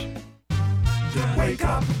The Wake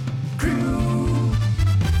Up Crew.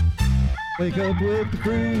 Wake up with the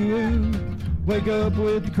crew. Wake up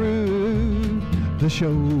with the crew. The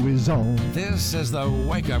show is on. This is the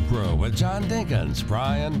Wake Up Crew with John Dinkins,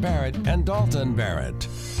 Brian Barrett, and Dalton Barrett.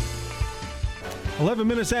 11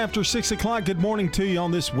 minutes after 6 o'clock. Good morning to you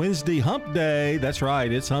on this Wednesday hump day. That's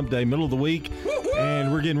right. It's hump day, middle of the week.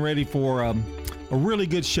 And we're getting ready for a really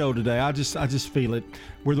good show today. I just feel it.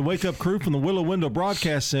 We're the Wake Up Crew from the Willow Window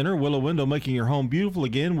Broadcast Center. Willow Window, making your home beautiful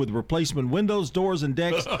again with replacement windows, doors, and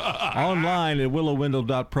decks. Online at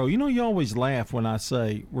willowwindow.pro. You know, you always laugh when I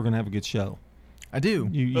say we're going to have a good show. I do.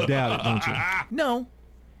 You doubt it, don't you? No.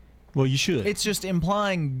 Well, you should. It's just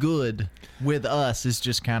implying good with us is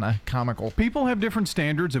just kind of comical. People have different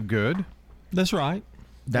standards of good. That's right.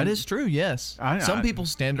 That is true, yes. Some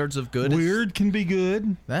people's standards of good Weird can be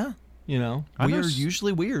good. Yeah. You know. We are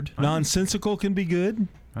usually weird. Nonsensical can be good.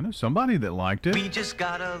 I know somebody that liked it. We just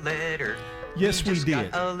got a letter. Yes, we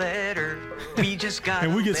did. Got a letter. We just got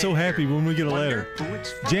And we a get so letter. happy when we get a letter. Wonder who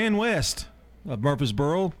it's from. Jan West of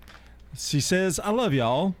Murfreesboro. She says, I love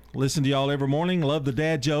y'all. Listen to y'all every morning. Love the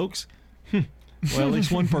dad jokes. Well, at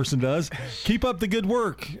least one person does. Keep up the good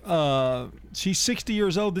work. She's 60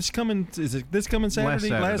 years old. Is it this coming Saturday?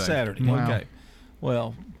 Last Saturday. Wow. Okay.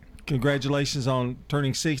 Well, congratulations on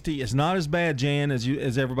turning 60. It's not as bad, Jan,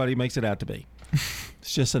 as everybody makes it out to be.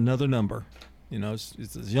 It's just another number. You know, it's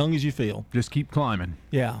as young as you feel. Just keep climbing.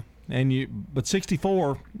 Yeah. But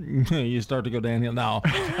 64, you start to go downhill now.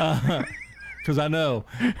 Because I know.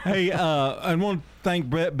 Hey, I want to thank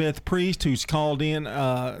Beth Priest, who's called in.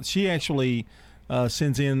 She actually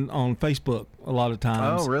sends in on Facebook a lot of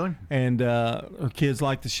times. Oh, really? And her kids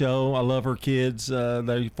like the show. I love her kids.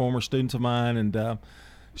 They're former students of mine, and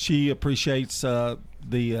she appreciates the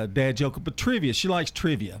dad joke. But trivia, she likes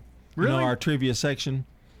trivia. Really? You know, our trivia section.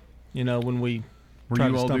 You know, when we try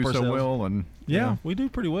you to all stump do ourselves. so well, and Yeah, we do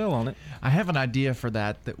pretty well on it. I have an idea for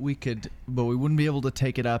that we could, but we wouldn't be able to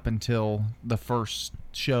take it up until the first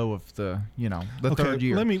show of the third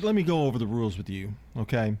year. Let me go over the rules with you.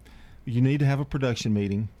 Okay, you need to have a production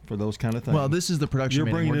meeting for those kind of things. Well, this is the production you're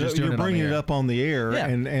meeting. bringing We're it just up, doing you're it on bringing the it air. up on the air, Yeah.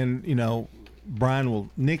 and you know, Brian will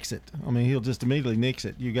nix it. I mean, he'll just immediately nix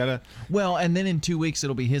it. You gotta. Well, and then in 2 weeks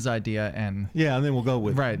it'll be his idea, and then we'll go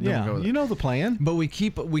with Right, It. then Yeah, we'll go with you it. know the plan. but we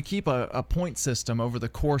keep a point system over the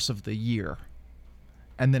course of the year,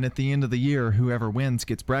 and then at the end of the year, whoever wins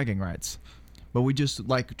gets bragging rights. But we just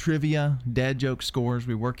like trivia, dad joke scores.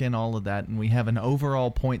 We work in all of that, and we have an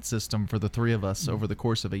overall point system for the three of us over the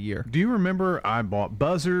course of a year. do you remember I bought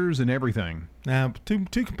buzzers and everything, Now, too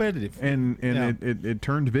competitive. and Yeah. it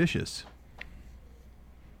turned vicious.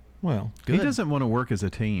 Well, He doesn't want to work as a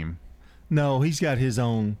team. no, he's got his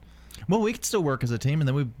own. Well, we could still work as a team, and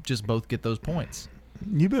then we just both get those points.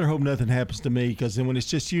 You better hope nothing happens to me, because then when it's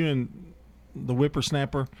just you and the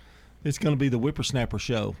whippersnapper, it's going to be the whippersnapper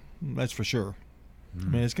show. That's for sure. I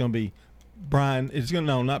mean, it's going to be Brian. It's going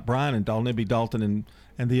to not Brian and Dalton. It'll be Dalton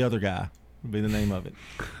and the other guy. Would be the name of it.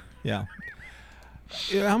 Yeah.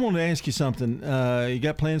 I'm going to ask you something. You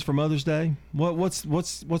got plans for Mother's Day?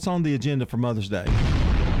 What's on the agenda for Mother's Day?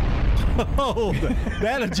 Oh,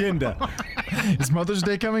 that agenda. Is Mother's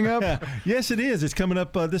Day coming up? Yes, it is. It's coming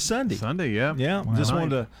up this Sunday. Sunday, yeah. Yeah, just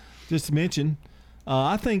wanted to mention.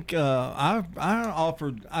 I think I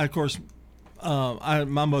offered. Of course, my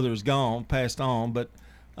mother is gone, passed on, but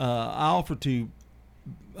I offered to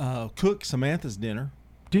cook Samantha's dinner.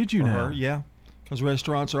 Did you for know? her? Yeah, because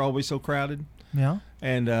restaurants are always so crowded, Yeah.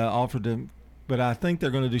 and offered to. But I think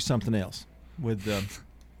they're going to do something else with.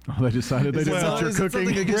 Oh, they decided they didn't Well, want your is it cooking.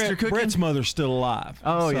 something against your cooking? Brett's mother's still alive.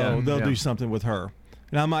 Oh, so yeah, they'll yeah. do something with her,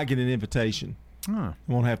 and I might get an invitation. Huh.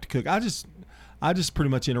 I won't have to cook. I just pretty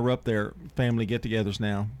much interrupt their family get-togethers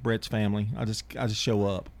now. Brett's family. I just show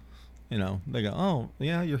up. You know, they go, "Oh,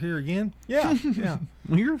 yeah, you're here again." Yeah, yeah.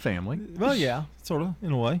 Well, you're a family. Well, yeah, sort of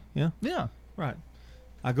in a way. Yeah, Yeah. right.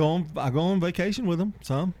 I go on vacation with them.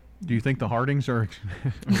 Some. Do you think the Hardings are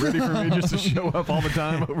ready for me just to show up all the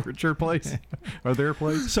time over at your place or their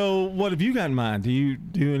place? So, what have you got in mind? Do you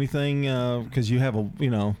do anything? Because you have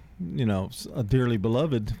a dearly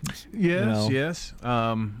beloved. Yes, know. yes.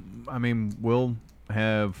 I mean, we'll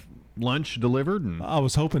have lunch delivered, and I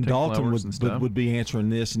was hoping Take Dalton flowers and stuff. would be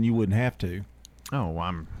answering this, and you wouldn't have to.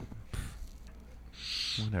 I'm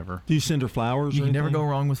whatever. Do you send her flowers? You or can never anything? go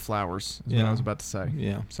wrong with flowers, is what Yeah. I was about to say.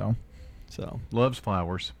 Yeah. So, So, Loves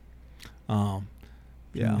flowers.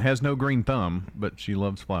 yeah. Has no green thumb, but she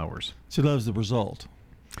loves flowers. She loves the result.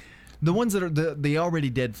 the ones that are the already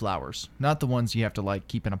dead flowers, not the ones you have to like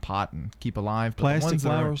keep in a pot and keep alive. But the Plastic ones that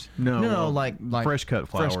are- flowers? No, like fresh cut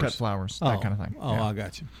flowers. fresh cut flowers, that kind of thing. Oh, Yeah. I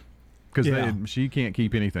got you. because Yeah. she can't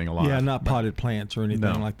keep anything alive. Yeah, not potted plants or anything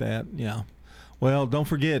No. like that. Yeah. Well, don't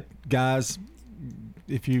forget, guys,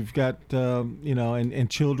 if you've got, and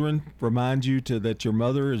children, remind you that your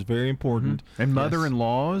mother is very important. And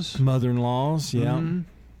mother-in-laws, Mother-in-laws, yeah.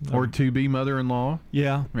 or to-be mother-in-law.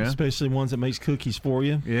 Yeah, Yeah. especially ones that makes cookies for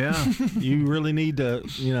you. Yeah. You really need to,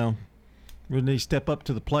 really need to step up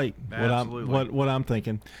to the plate. Absolutely. What I'm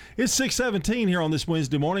thinking. It's 6:17 here on this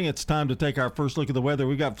Wednesday morning. It's time to take our first look at the weather.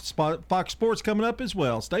 We got Fox Sports coming up as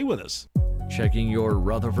well. Stay with us. Checking your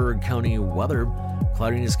Rutherford County weather.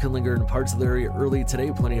 Cloudiness could linger in parts of the area early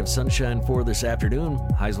today. Plenty of sunshine for this afternoon.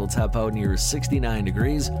 Highs will top out near 69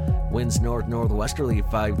 degrees. Winds north-northwesterly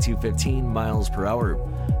 5 to 15 miles per hour.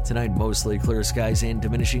 Tonight, mostly clear skies and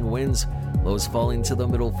diminishing winds. Lows falling to the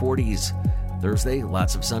middle 40s. Thursday,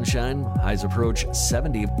 lots of sunshine. Highs approach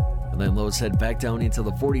 70. And then lows head back down into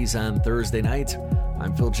the 40s on Thursday night.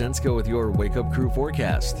 I'm Phil Jensko with your Wake Up Crew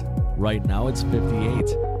forecast. Right now, it's 58.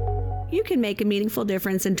 You can make a meaningful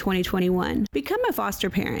difference in 2021. Become a foster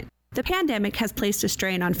parent. The pandemic has placed a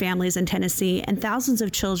strain on families in Tennessee, and thousands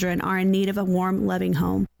of children are in need of a warm, loving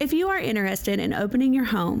home. If you are interested in opening your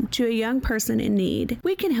home to a young person in need,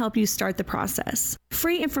 we can help you start the process.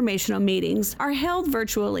 Free informational meetings are held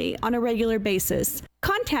virtually on a regular basis.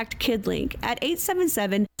 Contact KidLink at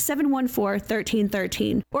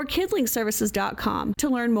 877-714-1313 or kidlinkservices.com to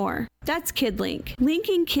learn more. That's KidLink,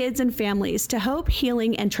 linking kids and families to hope,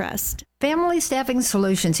 healing, and trust. Family Staffing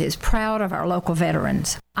Solutions is proud of our local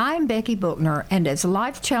veterans. I'm Becky Bookner, and as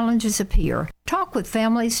life challenges appear, talk with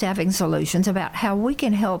Family Staffing Solutions about how we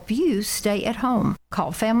can help you stay at home.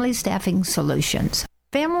 Call Family Staffing Solutions.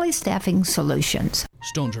 Family Staffing Solutions.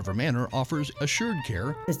 Stones River Manor offers assured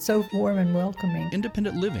care, It's so warm and welcoming.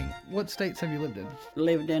 independent living. What states have you lived in?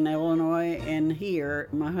 Lived in Illinois, and here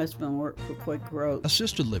my husband worked for Quick Growth.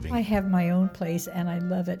 Assisted living. I have my own place and I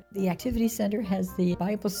love it. The Activity Center has the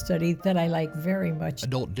Bible study that I like very much.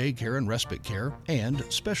 Adult daycare and respite care, and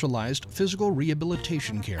specialized physical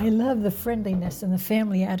rehabilitation care. I love the friendliness and the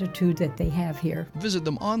family attitude that they have here. Visit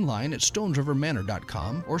them online at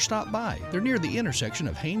stonesrivermanor.com or stop by. They're near the intersection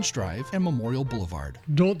of Haynes Drive and Memorial Boulevard.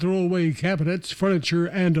 Don't throw away cabinets, furniture,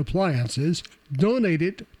 and appliances. Donate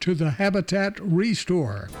it to the Habitat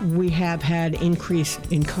Restore. We have had increase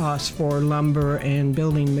in costs for lumber and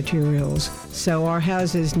building materials, so our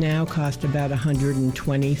houses now cost about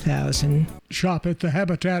 $120,000. Shop at the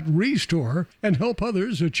Habitat Restore and help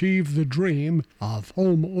others achieve the dream of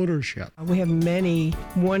home ownership. We have many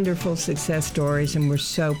wonderful success stories, and we're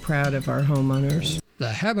so proud of our homeowners.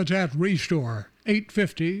 The Habitat Restore,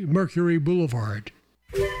 850 Mercury Boulevard.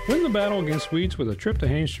 Win the battle against weeds with a trip to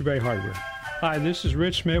Haynes True Bay Hardware. Hi, this is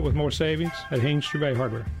Rich Smith with more savings at Haynes True Bay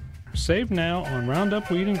Hardware. Save now on Roundup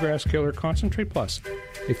Weed and Grass Killer Concentrate Plus.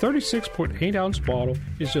 A 36.8 ounce bottle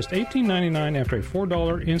is just $18.99 after a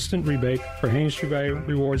 $4 instant rebate for Haynes True Bay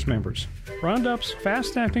Rewards members. Roundup's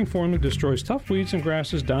fast-acting formula destroys tough weeds and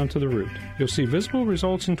grasses down to the root. You'll see visible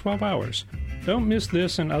results in 12 hours. Don't miss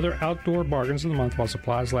this and other outdoor bargains of the month while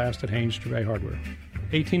supplies last at Haynes True Bay Hardware.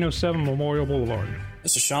 1807 Memorial Boulevard.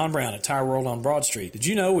 This is Sean Brown at Tire World on Broad Street. Did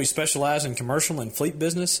you know we specialize in commercial and fleet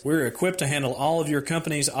business? We're equipped to handle all of your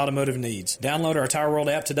company's automotive needs. Download our Tire World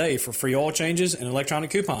app today for free oil changes and electronic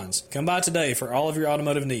coupons. Come by today for all of your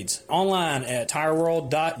automotive needs. Online at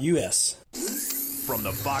tireworld.us. From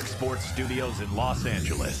the Fox Sports Studios in Los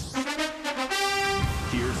Angeles,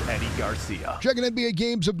 here's Eddie Garcia. Checking NBA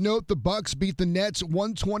games of note, the Bucks beat the Nets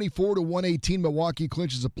 124-118. Milwaukee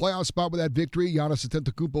clinches a playoff spot with that victory. Giannis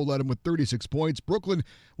Antetokounmpo led them with 36 points. Brooklyn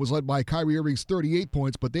was led by Kyrie Irving's 38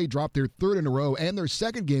 points, but they dropped their third in a row and their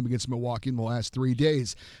second game against Milwaukee in the last 3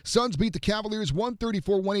 days. Suns beat the Cavaliers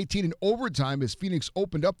 134-118 in overtime as Phoenix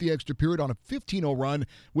opened up the extra period on a 15-0 run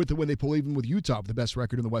with the win. They pull even with Utah with the best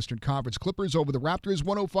record in the Western Conference. Clippers over the Raptors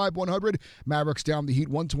 105-100. Mavericks down the Heat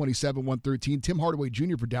 127-113. Tim Hardaway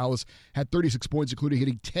Jr. for Dallas had 36 points, including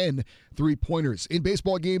hitting 10 three-pointers. In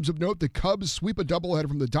baseball games of note, the Cubs sweep a doubleheader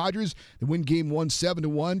from the Dodgers. They win game 1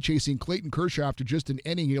 7-1, chasing Clayton Kershaw after just an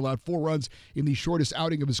inning. He allowed 4 runs in the shortest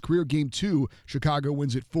outing of his career. Game 2, Chicago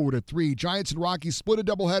wins it 4-3. Giants and Rockies split a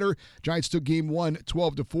doubleheader. Giants took game 1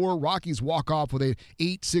 12-4. Rockies walk off with an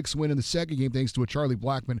 8-6 win in the second game thanks to a Charlie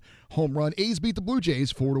Blackmon home run. A's beat the Blue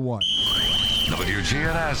Jays 4-1.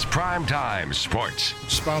 WGNS Primetime Sports.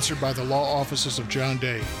 Sponsored by the law offices of John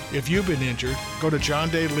Day. If you've been injured, go to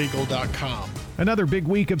johndaylegal.com. Another big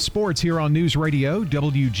week of sports here on News Radio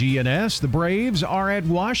WGNS. The Braves are at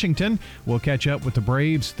Washington. We'll catch up with the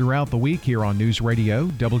Braves throughout the week here on News Radio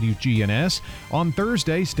WGNS. On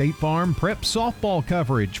Thursday, State Farm Prep softball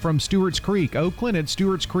coverage from Stewart's Creek. Oakland at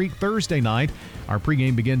Stewart's Creek Thursday night. Our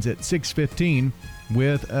pregame begins at 6:15.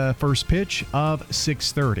 with a first pitch of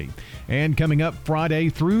 6:30. And coming up Friday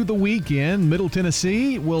through the weekend, Middle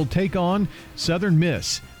Tennessee will take on Southern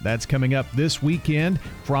Miss. That's coming up this weekend.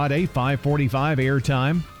 Friday, 5:45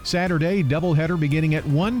 airtime. Saturday, doubleheader beginning at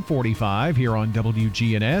 1:45 here on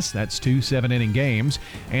WGNS. That's 2 7-inning games.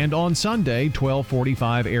 And on Sunday,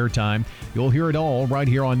 12:45 airtime. You'll hear it all right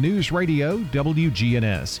here on News Radio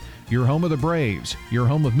WGNS. Your home of the Braves, your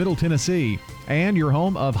home of Middle Tennessee, and your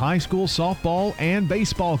home of high school softball and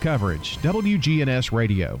baseball coverage. WGNS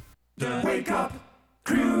Radio. The Wake Up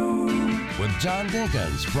Crew. With John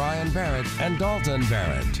Dinkins, Brian Barrett, and Dalton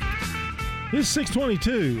Barrett. It's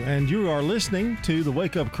 6:22, and you are listening to the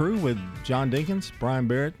Wake Up Crew with John Dinkins, Brian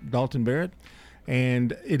Barrett, Dalton Barrett,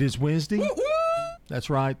 and it is Wednesday. That's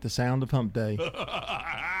right, the sound of Hump Day.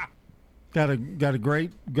 Got a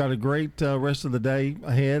great rest of the day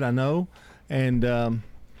ahead, I know, and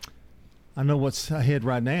I know what's ahead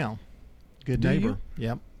right now. Good neighbor.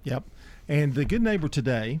 Yep. And the good neighbor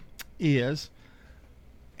today is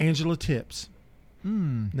Angela Tips.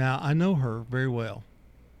 Now, I know her very well.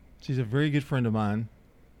 She's a very good friend of mine.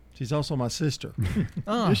 She's also my sister.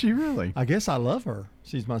 Is she really? I guess I love her.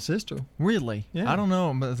 She's my sister. Really? Yeah. I don't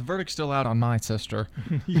know, but the verdict's still out on my sister.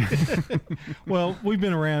 Well, we've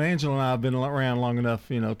been around. Angela and I have been around long enough,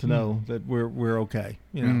 to know that we're okay.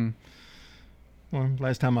 Well,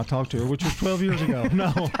 last time I talked to her, which was 12 years ago.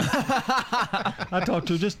 No, I talked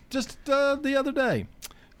to her just the other day.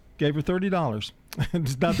 Gave her $30.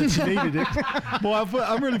 It's not that she needed it. Boy,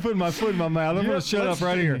 I'm really putting my foot in my mouth. I'm going to shut up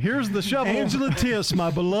right here. Here's the shovel. Angela Tips,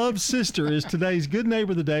 my beloved sister, is today's Good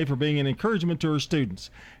Neighbor of the Day for being an encouragement to her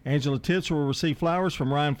students. Angela Tips will receive flowers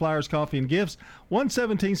from Ryan Flowers Coffee and Gifts,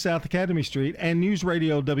 117 South Academy Street, and News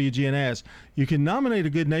Radio WGNS. You can nominate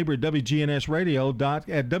a good neighbor at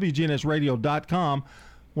WGNSradio.com.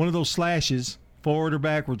 One of those slashes, forward or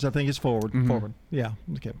backwards. I think it's forward. Mm-hmm. Forward. Yeah.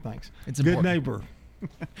 Okay. Thanks. It's good important. neighbor.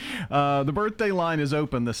 The birthday line is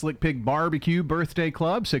open. The Slick Pig Barbecue Birthday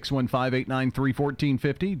Club,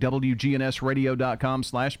 615-893-1450,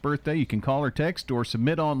 WGNSradio.com/birthday. You can call or text or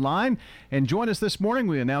submit online. And join us this morning.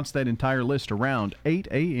 We announced that entire list around 8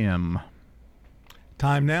 a.m.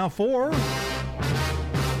 Time now for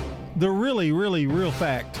the really, really real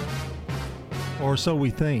fact. Or so we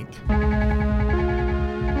think.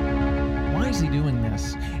 Why is he doing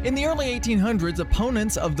this? In the early 1800s,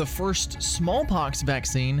 opponents of the first smallpox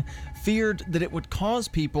vaccine feared that it would cause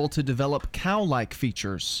people to develop cow-like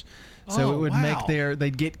features. So it would make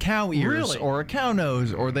they'd get cow ears or a cow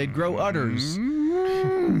nose, or they'd grow udders.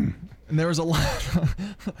 And there was a lot.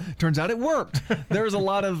 Turns out it worked. There was a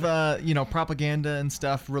lot of propaganda and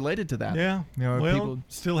stuff related to that. Yeah. People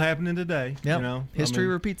still happening today. Yep. History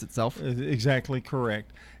repeats itself. Exactly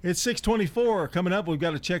correct. It's 6:24. Coming up, we've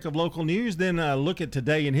got a check of local news, then a look at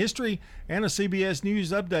today in history, and a CBS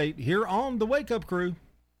News update here on the Wake Up Crew.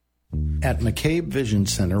 At McCabe Vision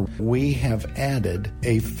Center, we have added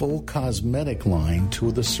a full cosmetic line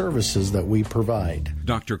to the services that we provide.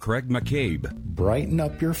 Dr. Craig McCabe. Brighten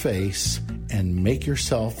up your face and make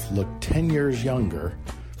yourself look 10 years younger.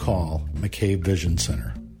 Call McCabe Vision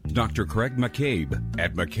Center. Dr. Craig McCabe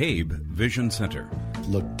at McCabe Vision Center.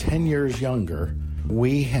 Look 10 years younger.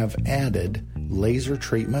 We have added laser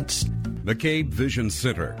treatments. McCabe Vision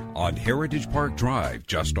Center on Heritage Park Drive,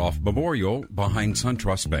 just off Memorial, behind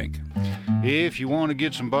SunTrust Bank. If you want to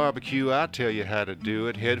get some barbecue, I'll tell you how to do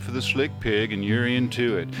it. Head for the Slick Pig and you're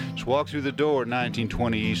into it. Just walk through the door at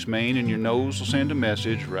 1920 East Main and your nose will send a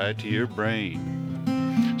message right to your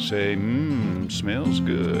brain. Say, smells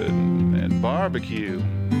good. And barbecue.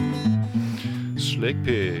 Slick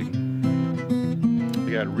Pig.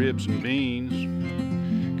 We got ribs and beans.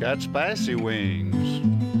 Got spicy wings.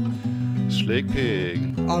 Slick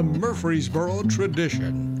Pig. A Murfreesboro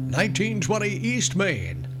tradition. 1920 East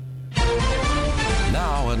Main.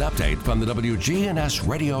 Now an update from the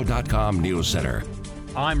WGNSradio.com News Center.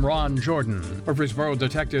 I'm Ron Jordan. Murfreesboro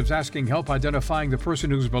detectives asking help identifying the person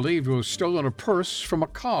who's believed to have stolen a purse from a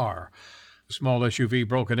car. The small SUV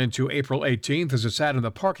broken into April 18th as it sat in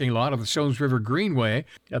the parking lot of the Stones River Greenway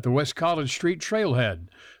at the West College Street trailhead.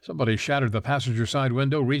 Somebody shattered the passenger side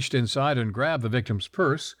window, reached inside, and grabbed the victim's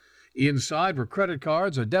purse. Inside were credit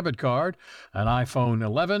cards, a debit card, an iPhone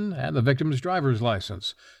 11, and the victim's driver's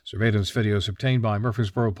license. Surveillance videos obtained by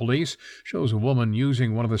Murfreesboro police shows a woman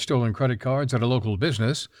using one of the stolen credit cards at a local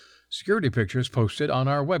business. Security pictures posted on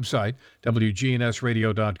our website,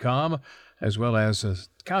 WGNSradio.com, as well as a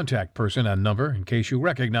contact person and number in case you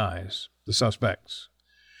recognize the suspects.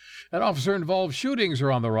 And officer-involved shootings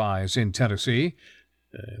are on the rise in Tennessee.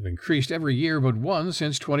 They've increased every year but one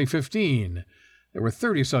since 2015. There were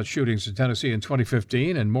 30 such shootings in Tennessee in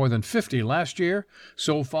 2015 and more than 50 last year.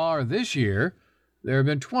 So far this year, there have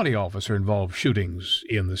been 20 officer-involved shootings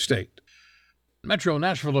in the state. Metro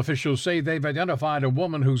Nashville officials say they've identified a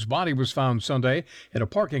woman whose body was found Sunday in a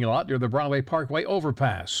parking lot near the Broadway Parkway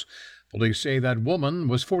overpass. Police say that woman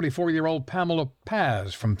was 44-year-old Pamela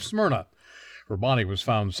Paz from Smyrna. Her body was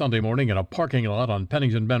found Sunday morning in a parking lot on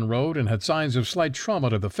Pennington Bend Road and had signs of slight trauma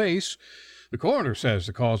to the face. The coroner says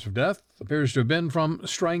the cause of death appears to have been from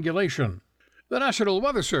strangulation. The National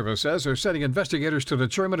Weather Service says they're sending investigators to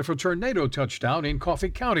determine if a tornado touched down in Coffee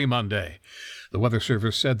County Monday. The Weather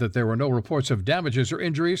Service said that there were no reports of damages or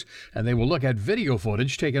injuries, and they will look at video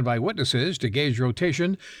footage taken by witnesses to gauge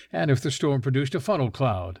rotation and if the storm produced a funnel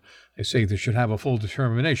cloud. They say they should have a full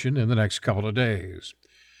determination in the next couple of days.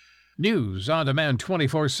 News on demand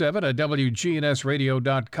 24/7 at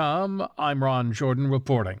WGNSradio.com. I'm Ron Jordan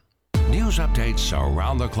reporting. News updates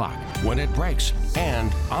around the clock, when it breaks,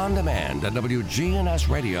 and on demand at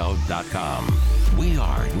WGNSradio.com. We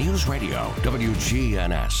are News Radio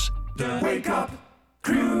WGNS. The Wake Up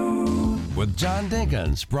Crew. With John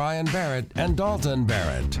Dinkins, Brian Barrett, and Dalton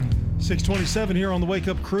Barrett. 6:27 here on the Wake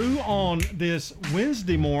Up Crew on this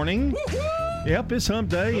Wednesday morning. Yep, it's hump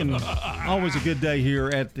day, and always a good day here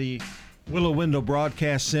at the Willow Window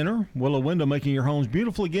Broadcast Center. Willow Window, making your homes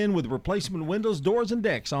beautiful again with replacement windows, doors, and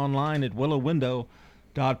decks. Online at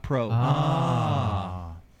willowwindow.pro.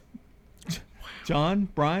 John,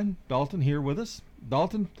 Brian, Dalton here with us.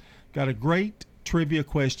 Dalton, got a great trivia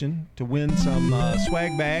question to win some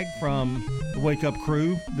swag bag from the Wake Up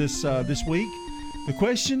Crew this week. The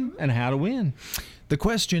question and how to win. The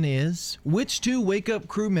question is, which two Wake Up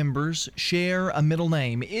Crew members share a middle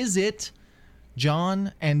name? Is it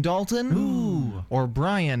John and Dalton or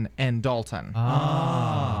Brian and Dalton?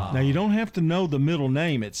 Now, you don't have to know the middle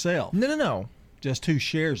name itself. No. Just who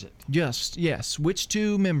shares it. Just, yes. Which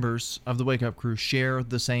two members of the Wake Up Crew share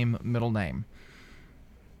the same middle name?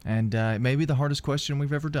 And it may be the hardest question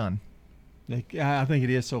we've ever done. I think it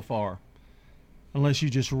is so far. Unless you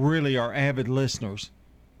just really are avid listeners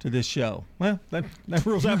to this show. Well, that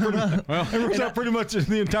rules out pretty much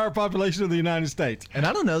the entire population of the United States. And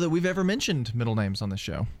I don't know that we've ever mentioned middle names on this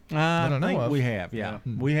show. I don't know. We have, yeah.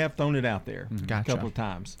 We have thrown it out there a couple of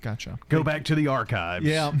times. Gotcha. Go back to the archives.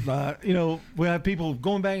 Yeah. We have people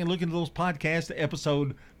going back and looking at those podcasts,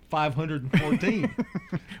 episode 514.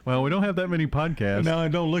 Well, we don't have that many podcasts. No,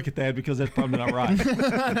 and don't look at that because that's probably not right.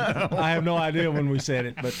 I have no idea when we said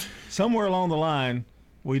it, but somewhere along the line,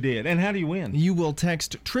 we did. And how do you win? You will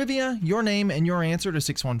text trivia, your name, and your answer to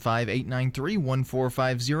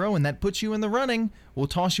 615-893-1450, and that puts you in the running. We'll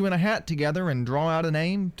toss you in a hat together and draw out a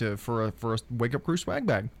name for a Wake Up Crew swag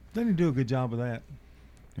bag. They didn't do a good job of that.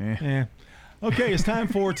 Yeah. Okay, it's time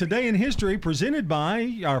for Today in History, presented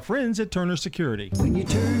by our friends at Turner Security. When you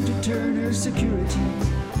turn to Turner Security,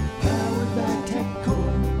 powered by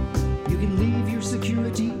TechCore, you can leave your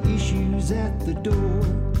security issues at the door.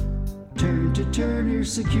 Turn to Turner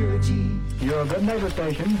Security. You're a good neighbor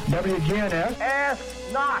station, WGNS. Ask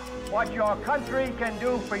not what your country can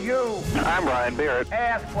do for you. I'm Brian Barrett.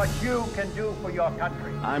 Ask what you can do for your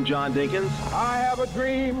country. I'm John Dinkins. I have a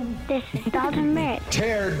dream. This is Dalton Barrett.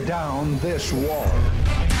 Tear down this wall.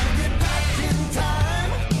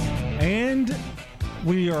 And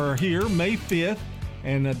we are here May 5th,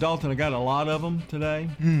 and Dalton, I got a lot of them today,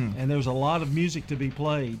 and there's a lot of music to be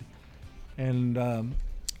played. And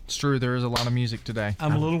it's true, there is a lot of music today.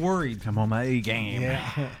 I'm a little worried. I'm on my A game.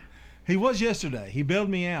 Yeah. He was yesterday. He bailed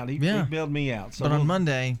me out. He bailed me out. So but on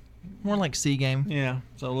Monday, more like C game. Yeah.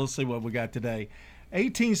 So let's see what we got today.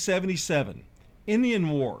 1877, Indian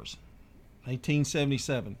Wars.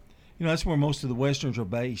 1877. That's where most of the Westerns are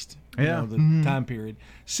based. The time period.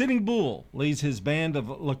 Sitting Bull leads his band of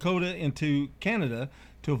Lakota into Canada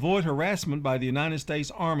to avoid harassment by the United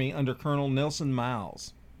States Army under Colonel Nelson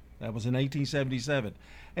Miles. That was in 1877.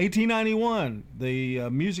 1891, the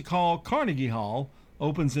music hall Carnegie Hall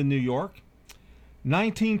opens in New York.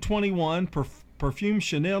 1921, perfume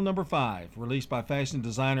Chanel No. 5, released by fashion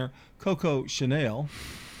designer Coco Chanel.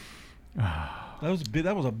 That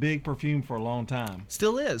was a big perfume for a long time.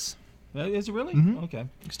 Still is. Is it really? Mm-hmm. Okay.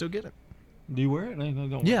 You still get it. Do you wear it? No,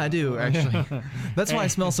 don't yeah, wear it. I do, actually. That's why I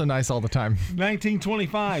smell so nice all the time.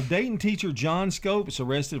 1925, Dayton teacher John Scopes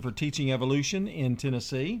arrested for teaching evolution in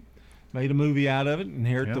Tennessee. Made a movie out of it,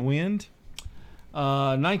 Inherit the Wind.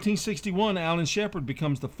 1961, Alan Shepard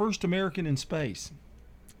becomes the first American in space.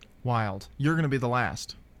 Wild. You're going to be the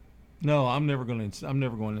last. No, I'm never going in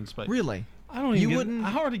space. Really? I don't even. I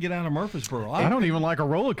hardly get out of Murfreesboro. I don't even like a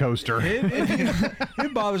roller coaster.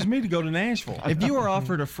 It bothers me to go to Nashville. If you were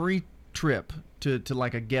offered a free trip to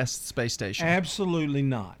like a guest space station? Absolutely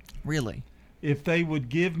not. Really? If they would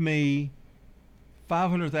give me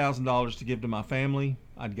 $500,000 to give to my family,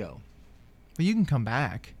 I'd go. Well, you can come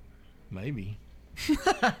back. Maybe.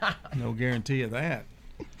 No guarantee of that.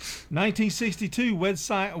 1962 West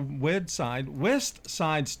Side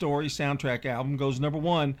Story soundtrack album goes number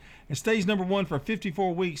 1 and stays number 1 for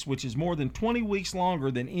 54 weeks, which is more than 20 weeks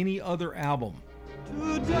longer than any other album.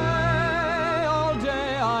 Today, all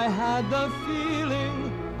day, I had the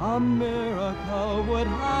feeling a miracle would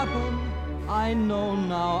happen. I know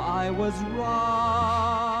now I was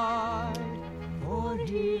right. For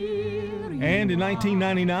hearing And in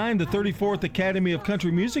 1999, the 34th Academy of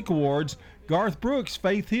Country Music Awards, Garth Brooks,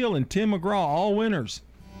 Faith Hill, and Tim McGraw, all winners.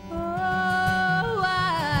 Oh,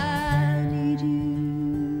 I need you.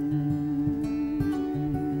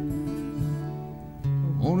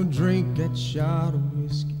 I wanna drink that shot of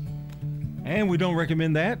whiskey. And we don't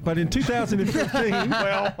recommend that, but in 2015,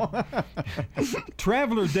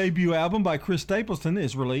 Traveler debut album by Chris Stapleton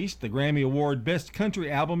is released, the Grammy Award Best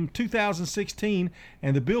Country Album 2016,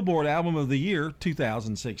 and the Billboard Album of the Year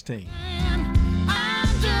 2016. I'm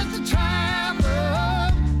just a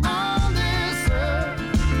traveler on this earth.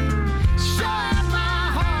 Showing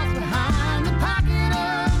my heart behind the pocket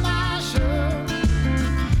of my shirt.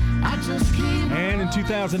 I just keep. And in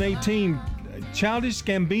 2018, Childish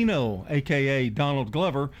Gambino, a.k.a. Donald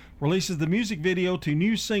Glover, releases the music video to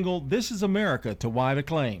new single This Is America to wide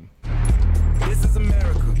acclaim. This is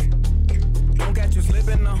America. Don't catch you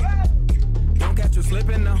slipping now. Don't catch you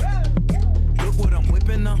slipping now. Look what I'm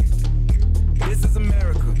whipping now. This is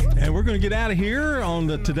America. And we're going to get out of here on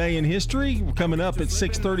the Today in History. We're coming up at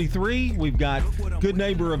 6:33. We've got Good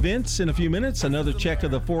Neighbor events in a few minutes, another check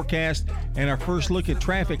of the forecast, and our first look at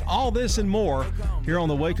traffic. All this and more here on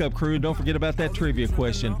the Wake Up Crew. Don't forget about that trivia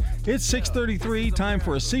question. It's 6:33, time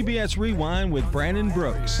for a CBS Rewind with Brandon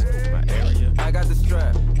Brooks. I got the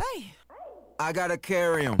strap. Hey. I gotta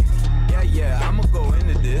carry him. Yeah, I'ma go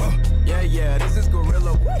into this. Yeah, this is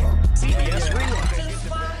Gorilla. CBS Rewind.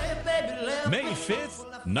 May 5th,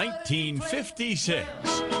 1956.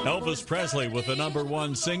 Elvis Presley with the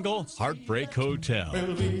 #1 single, Heartbreak Hotel.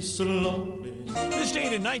 This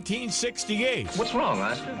date in 1968. What's wrong,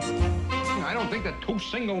 Lester? I don't think that 2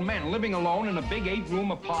 single men living alone in a big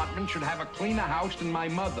 8-room apartment should have a cleaner house than my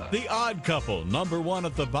mother. The Odd Couple, #1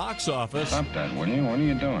 at the box office. Stop that, will you? What are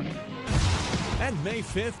you doing? And May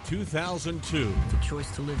 5th, 2002. The choice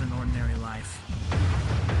to live an ordinary life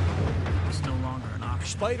is no longer an option.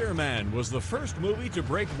 Spider-Man was the first movie to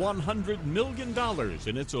break $100 million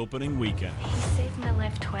in its opening weekend. He saved my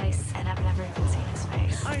life twice, and I've never even seen his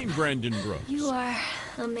face. I'm Brandon Brooks. You are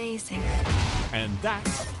amazing. And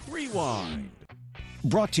that's Rewind.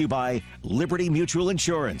 Brought to you by Liberty Mutual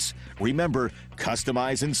Insurance. Remember,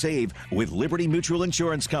 customize and save with Liberty Mutual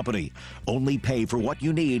Insurance Company. Only pay for what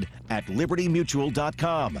you need at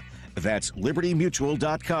libertymutual.com. That's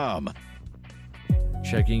libertymutual.com.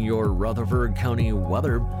 Checking your Rutherford County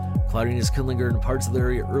weather. Cloudiness can linger in parts of the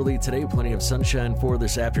area early today. Plenty of sunshine for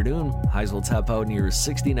this afternoon. Highs will top out near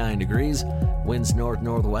 69 degrees. Winds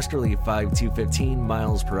north-northwesterly 5 to 15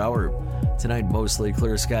 miles per hour. Tonight, mostly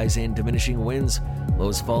clear skies and diminishing winds.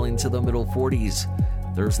 Lows falling to the middle 40s.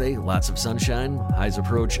 Thursday, lots of sunshine. Highs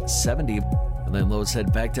approach 70. And then lows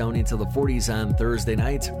head back down into the 40s on Thursday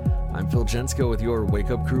night. I'm Phil Jensko with your Wake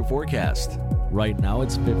Up Crew forecast. Right now,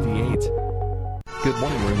 it's 58. Good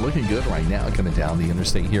morning. We're looking good right now coming down the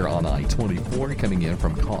interstate here on I-24, coming in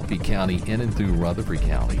from Coffee County in and through Rutherford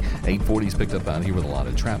County. 840's picked up out here with a lot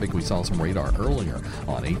of traffic. We saw some radar earlier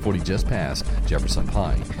on 840 just past Jefferson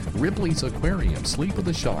Pike. Ripley's Aquarium, Sleep with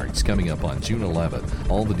the Sharks, coming up on June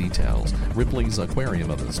 11th. All the details, Ripley's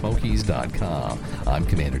Aquarium of the Smokies.com. I'm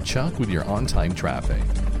Commander Chuck with your on-time traffic.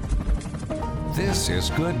 This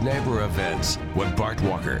is Good Neighbor Events with Bart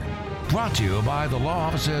Walker. Brought to you by the law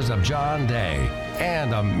offices of John Day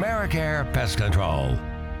and Americare Pest Control.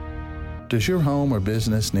 Does your home or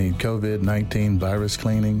business need COVID-19 virus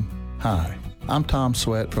cleaning? Hi, I'm Tom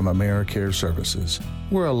Sweat from Americare Services.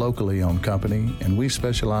 We're a locally owned company, and we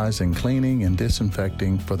specialize in cleaning and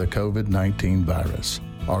disinfecting for the COVID-19 virus.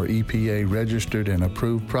 Our EPA-registered and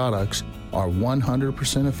approved products are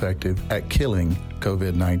 100% effective at killing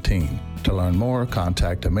COVID-19. To learn more,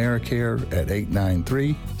 contact Americare at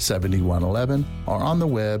 893-7111 or on the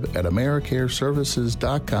web at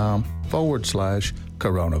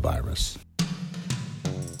americareservices.com/coronavirus.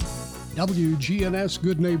 WGNS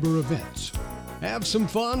Good Neighbor Events. Have some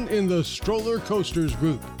fun in the Stroller Coasters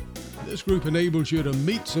group. This group enables you to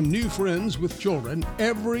meet some new friends with children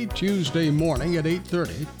every Tuesday morning at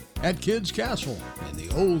 8:30 at Kids Castle in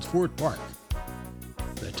the Old Fort Park.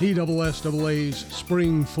 The TSSAA's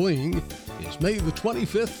Spring Fling is May the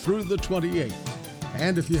 25th through the 28th.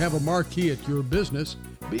 And if you have a marquee at your business,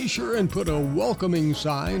 be sure and put a welcoming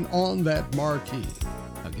sign on that marquee.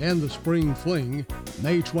 Again, the Spring Fling,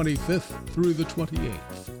 May 25th through the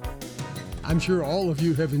 28th. I'm sure all of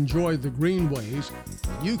you have enjoyed the Greenways.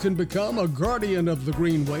 You can become a guardian of the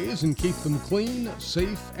Greenways and keep them clean,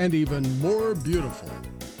 safe, and even more beautiful.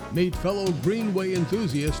 Meet fellow Greenway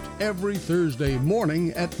enthusiasts every Thursday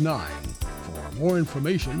morning at 9. For more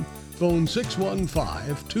information, phone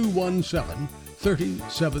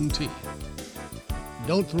 615-217-3017.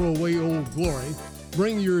 Don't throw away old glory.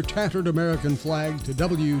 Bring your tattered American flag to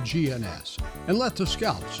WGNS and let the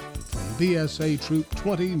Scouts from BSA Troop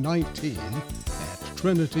 2019 at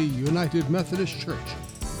Trinity United Methodist Church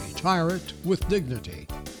retire it with dignity.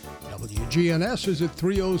 WGNS is at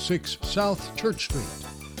 306 South Church Street.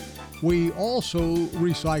 We also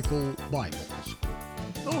recycle Bibles.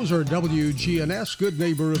 Those are WGNS Good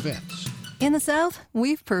Neighbor events. In the South,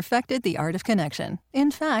 we've perfected the art of connection. In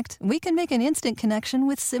fact, we can make an instant connection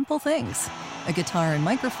with simple things. A guitar and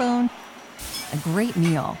microphone, a great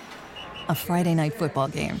meal, a Friday night football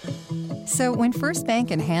game. So when First Bank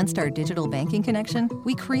enhanced our digital banking connection,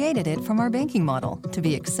 we created it from our banking model to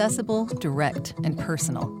be accessible, direct, and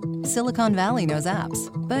personal. Silicon Valley knows apps,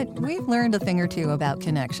 but we've learned a thing or two about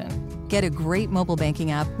connection. Get a great mobile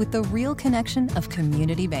banking app with the real connection of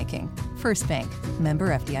community banking. First Bank, member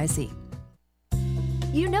FDIC.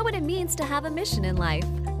 You know what it means to have a mission in life.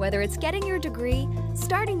 Whether it's getting your degree,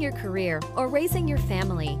 starting your career, or raising your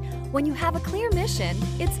family, when you have a clear mission,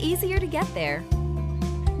 it's easier to get there.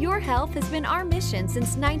 Your health has been our mission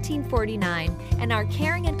since 1949, and our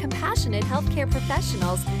caring and compassionate healthcare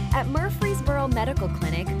professionals at Murfreesboro Medical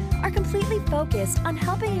Clinic are completely focused on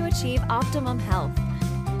helping you achieve optimum health.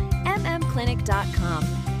 mmclinic.com.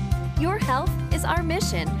 Your health is our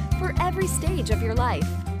mission for every stage of your life.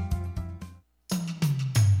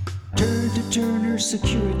 Turn to Turner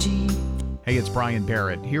Security. Hey, it's Brian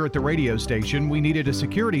Barrett. Here at the radio station, we needed a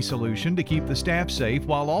security solution to keep the staff safe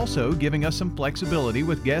while also giving us some flexibility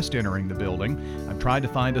with guests entering the building. I've tried to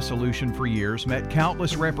find a solution for years, met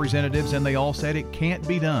countless representatives, and they all said it can't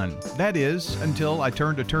be done. That is, until I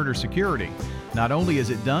turned to Turner Security. Not only is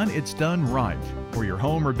it done, it's done right. For your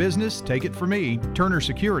home or business, take it from me, Turner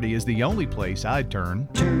Security is the only place I'd turn.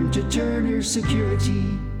 Turn to Turner Security.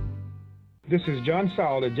 This is John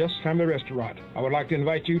Sowell at Just Family Restaurant. I would like to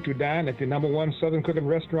invite you to dine at the #1 Southern Cooking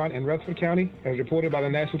Restaurant in Rutherford County, as reported by the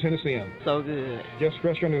Nashville Tennessean. So good. Just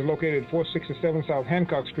Restaurant is located at 467 South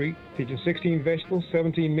Hancock Street, featuring 16 vegetables,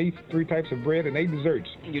 17 meats, 3 types of bread, and 8 desserts.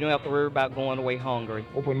 You don't have to worry about going away hungry.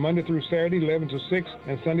 Open Monday through Saturday, 11 to 6,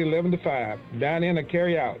 and Sunday, 11 to 5. Dine in or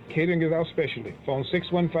carry out. Catering is our specialty. Phone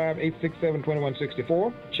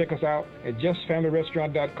 615-867-2164. Check us out at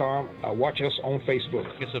justfamilyrestaurant.com or watch us on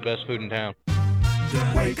Facebook. It's the best food in town. The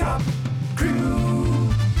Wake Up Crew.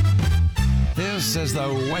 This is the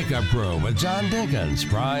Wake Up Crew with John Dinkins,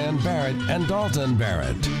 Brian Barrett, and Dalton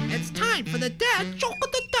Barrett. It's time for the dad joke of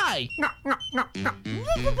the day.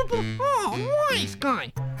 Oh, nice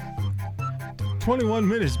guy. 21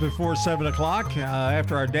 minutes before 7 o'clock.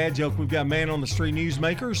 After our dad joke, we've got Man on the Street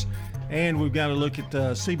Newsmakers, and we've got to look at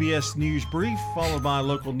CBS News Brief, followed by a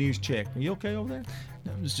local news check. Are you okay over there?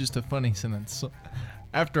 That was just a funny sentence.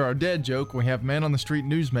 After our dad joke, we have Man on the Street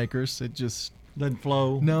Newsmakers. It just doesn't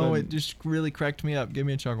flow. No, it just really cracked me up. Gave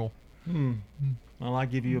me a chuckle. Well, I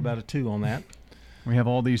give you about a 2 on that. We have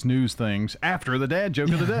all these news things after the dad joke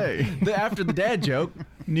of the day. After the dad joke,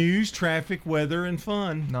 news, traffic, weather, and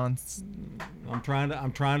fun. Nonsense. I'm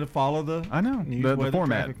trying to follow the news, the weather,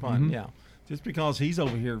 format. traffic, fun. Yeah, just because he's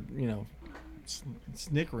over here,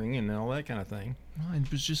 snickering and all that kind of thing. Well, it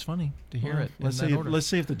was just funny to hear it. Let's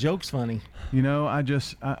see if the joke's funny.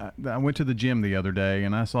 I went to the gym the other day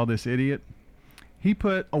and I saw this idiot. He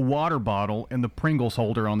put a water bottle in the Pringles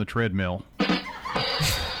holder on the treadmill.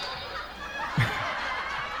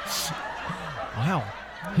 Wow.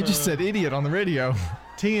 He just said idiot on the radio.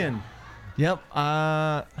 10. Yep.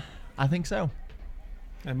 I think so.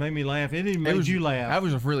 That made me laugh. It even made you laugh. That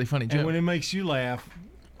was a really funny joke. And when it makes you laugh,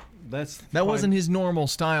 that wasn't his normal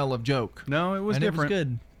style of joke. No, it was different. It was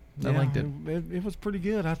good. I liked it. It was pretty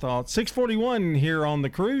good, I thought. 6:41 here on the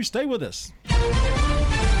crew. Stay with us.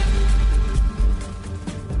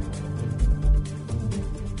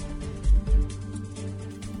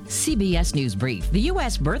 CBS News Brief. The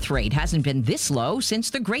U.S. birth rate hasn't been this low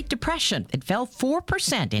since the Great Depression. It fell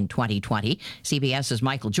 4% in 2020. CBS's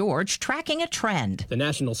Michael George tracking a trend. The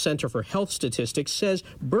National Center for Health Statistics says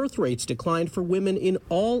birth rates declined for women in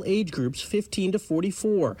all age groups 15 to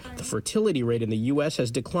 44. The fertility rate in the U.S.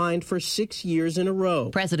 has declined for 6 years in a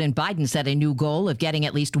row. President Biden set a new goal of getting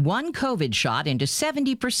at least one COVID shot into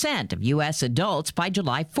 70% of U.S. adults by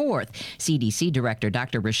July 4th. CDC Director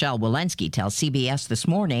Dr. Rochelle Walensky tells CBS this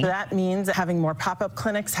morning. That means having more pop-up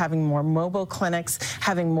clinics, having more mobile clinics,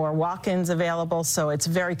 having more walk-ins available, so it's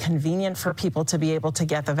very convenient for people to be able to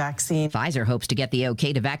get the vaccine. Pfizer hopes to get the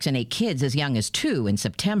okay to vaccinate kids as young as 2 in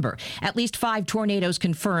September. At least 5 tornadoes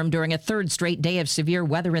confirmed during a third straight day of severe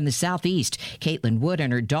weather in the southeast. Caitlin Wood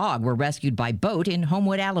and her dog were rescued by boat in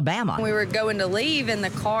Homewood, Alabama. We were going to leave and the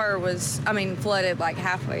car was, flooded like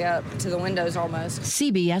halfway up to the windows almost.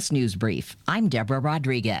 CBS News Brief. I'm Deborah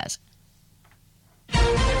Rodriguez.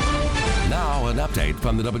 Now an update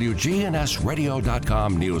from the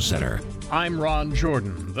WGNSradio.com News Center. I'm Ron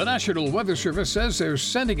Jordan. The National Weather Service says they're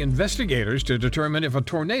sending investigators to determine if a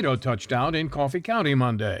tornado touched down in Coffee County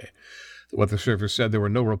Monday. The Weather Service said there were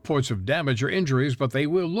no reports of damage or injuries, but they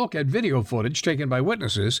will look at video footage taken by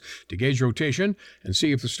witnesses to gauge rotation and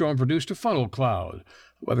see if the storm produced a funnel cloud.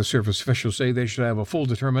 The Weather Service officials say they should have a full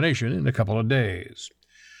determination in a couple of days.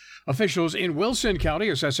 Officials in Wilson County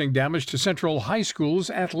assessing damage to Central High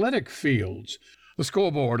School's athletic fields. The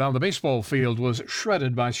scoreboard on the baseball field was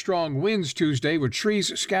shredded by strong winds Tuesday, with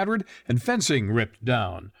trees scattered and fencing ripped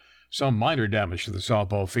down. Some minor damage to the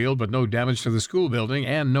softball field, but no damage to the school building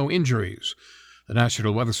and no injuries. The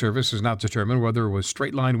National Weather Service has not determined whether it was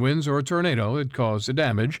straight-line winds or a tornado that caused the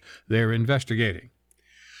damage. They're investigating.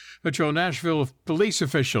 Metro Nashville police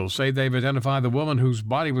officials say they've identified the woman whose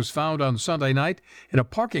body was found on Sunday night in a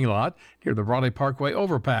parking lot near the Raleigh Parkway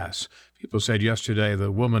overpass. People said yesterday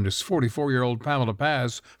the woman is 44-year-old Pamela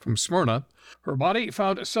Paz from Smyrna. Her body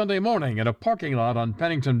found Sunday morning in a parking lot on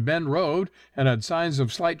Pennington Bend Road and had signs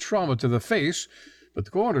of slight trauma to the face, but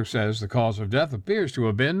the coroner says the cause of death appears to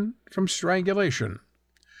have been from strangulation.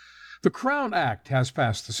 The Crown Act has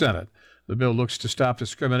passed the Senate. The bill looks to stop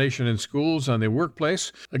discrimination in schools and the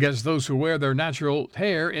workplace against those who wear their natural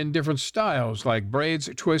hair in different styles like braids,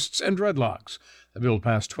 twists, and dreadlocks. The bill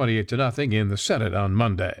passed 28-0 in the Senate on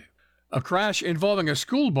Monday. A crash involving a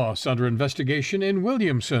school bus under investigation in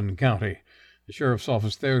Williamson County. The sheriff's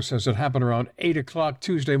office there says it happened around 8 o'clock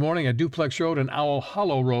Tuesday morning at Duplex Road and Owl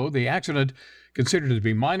Hollow Road. The accident, considered to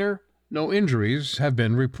be minor, no injuries have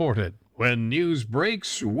been reported. When news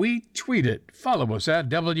breaks, we tweet it. Follow us at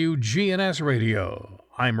WGNS Radio.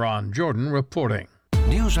 I'm Ron Jordan reporting.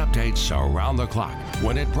 News updates around the clock,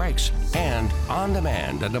 when it breaks, and on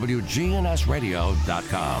demand at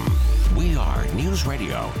WGNSradio.com. We are News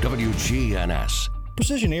Radio WGNS.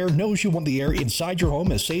 Precision Air knows you want the air inside your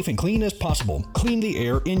home as safe and clean as possible. Clean the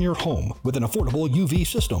air in your home with an affordable UV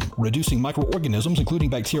system, reducing microorganisms including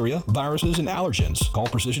bacteria, viruses, and allergens. Call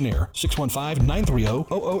Precision Air,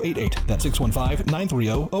 615-930-0088. That's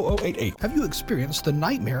 615-930-0088. Have you experienced the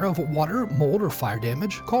nightmare of water, mold, or fire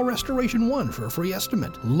damage? Call Restoration One for a free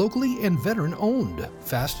estimate. Locally and veteran owned.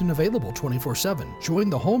 Fast and available 24/7. Join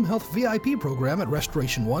the Home Health VIP program at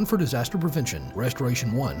Restoration One for disaster prevention.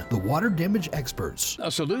 Restoration One, the water damage experts. A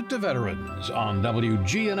salute to veterans on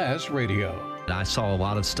WGNS Radio. I saw a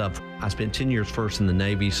lot of stuff. I spent 10 years first in the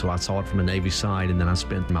Navy, so I saw it from a Navy side, and then I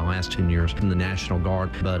spent my last 10 years in the National Guard.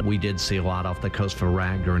 But we did see a lot off the coast of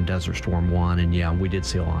Iraq during Desert Storm 1, and yeah, we did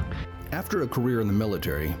see a lot. After a career in the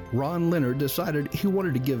military, Ron Leonard decided he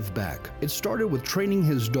wanted to give back. It started with training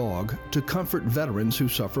his dog to comfort veterans who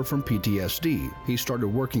suffer from PTSD. He started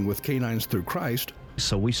working with Canines Through Christ.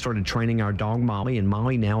 So we started training our dog Molly, and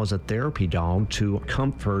Molly now is a therapy dog to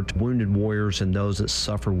comfort wounded warriors and those that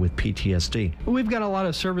suffer with PTSD. We've got a lot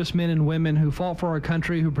of servicemen and women who fought for our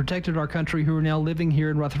country, who protected our country, who are now living here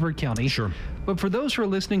in Rutherford County. Sure. But for those who are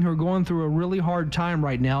listening who are going through a really hard time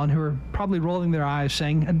right now and who are probably rolling their eyes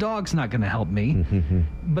saying, a dog's not going to help me,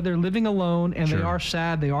 but they're living alone and they are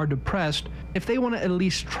sad, they are depressed, if they want to at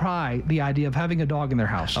least try the idea of having a dog in their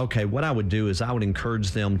house. Okay, what I would do is I would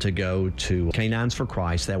encourage them to go to Canines for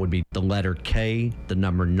Christ. That would be the letter K, the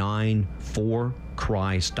number 9, 4,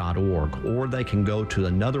 Christ.org, or they can go to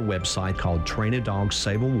another website called Train a Dog,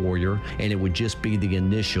 Save a Warrior, and it would just be the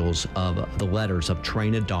initials of the letters of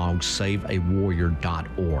Train a Dog, Save a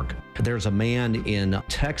Warrior.org. There's a man in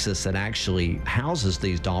Texas that actually houses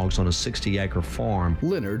these dogs on a 60-acre farm.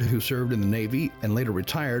 Leonard, who served in the Navy and later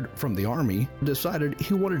retired from the Army, decided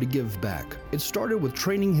he wanted to give back. It started with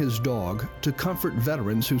training his dog to comfort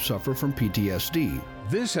veterans who suffer from PTSD.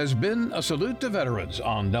 This has been a Salute to Veterans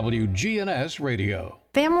on WGNS Radio.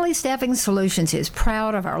 Family Staffing Solutions is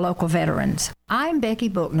proud of our local veterans. I'm Becky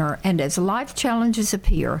Bookner, and as life challenges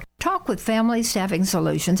appear, talk with Family Staffing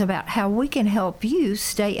Solutions about how we can help you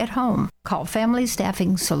stay at home. Call Family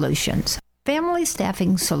Staffing Solutions. Family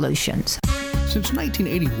Staffing Solutions. Since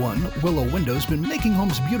 1981, Willow Window's been making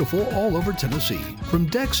homes beautiful all over Tennessee, from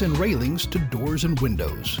decks and railings to doors and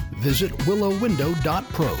windows. Visit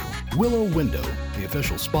willowwindow.pro. Willow Window, the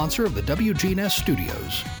official sponsor of the WGNS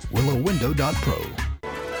studios.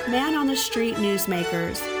 willowwindow.pro. Man on the Street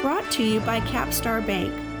Newsmakers, brought to you by Capstar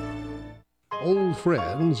Bank. Old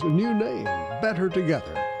friends, new name, better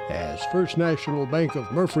together, as First National Bank of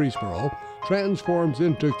Murfreesboro transforms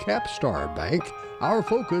into Capstar Bank. Our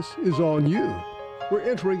focus is on you. We're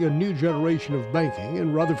entering a new generation of banking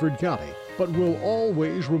in Rutherford County, but will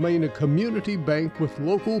always remain a community bank with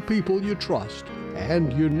local people you trust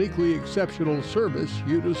and uniquely exceptional service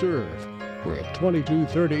you deserve. We're at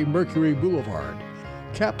 2230 Mercury Boulevard.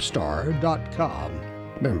 Capstar.com.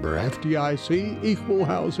 Member FDIC, Equal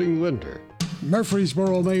Housing Lender.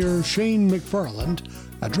 Murfreesboro Mayor Shane McFarland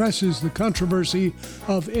addresses the controversy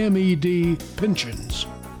of MED pensions.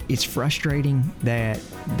 It's frustrating that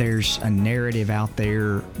there's a narrative out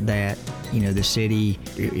there that, the city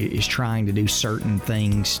is trying to do certain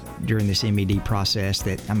things during this MED process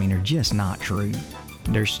that, are just not true.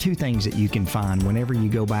 There's two things that you can find. Whenever you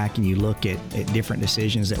go back and you look at different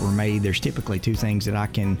decisions that were made, there's typically two things that I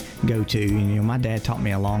can go to. My dad taught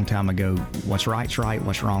me a long time ago, what's right's right,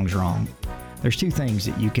 what's wrong's wrong. There's two things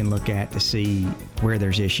that you can look at to see where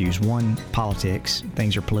there's issues. One, politics.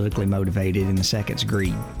 Things are politically motivated. And the second's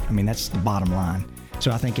greed. That's the bottom line.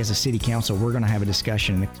 So I think as a city council, we're going to have a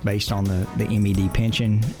discussion based on the MED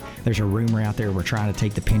pension. There's a rumor out there we're trying to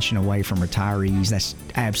take the pension away from retirees. That's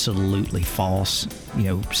absolutely false.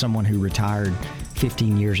 Someone who retired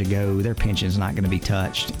 15 years ago, their pension's not going to be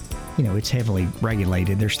touched. It's heavily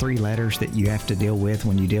regulated. There's 3 letters that you have to deal with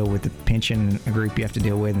when you deal with the pension group you have to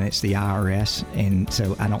deal with, and it's the IRS. And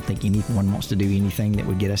so I don't think anyone wants to do anything that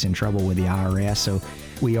would get us in trouble with the IRS. So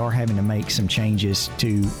we are having to make some changes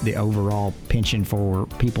to the overall pension for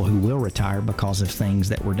people who will retire because of things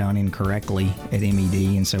that were done incorrectly at MED.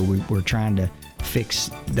 And so we're trying to fix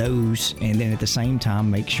those, and then at the same time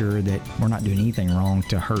make sure that we're not doing anything wrong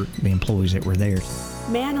to hurt the employees that were there.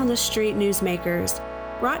 Man on the Street Newsmakers,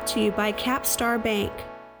 brought to you by Capstar Bank.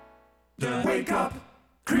 The Wake Up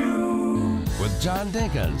Crew with John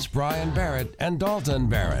Dinkins, Brian Barrett, and Dalton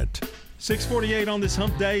Barrett. 6:48 on this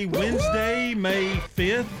hump day, Wednesday, May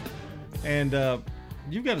 5th. And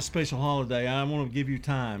you've got a special holiday. I want to give you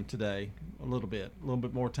time today, a little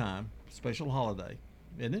bit more time. Special holiday,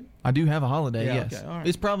 isn't it? I do have a holiday, Yeah, yes. okay, all right.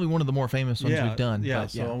 It's probably one of the more famous ones we've done. Yeah,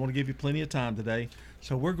 but so I want to give you plenty of time today.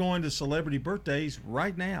 So we're going to celebrity birthdays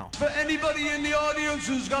right now. For anybody in the audience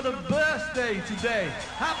who's got a birthday today,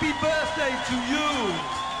 happy birthday to you.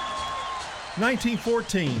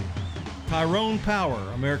 1914, Tyrone Power,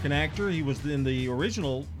 American actor. He was in the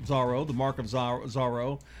original Zorro, The Mark of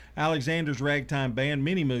Zorro, Alexander's Ragtime Band,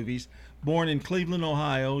 many movies. Born in Cleveland,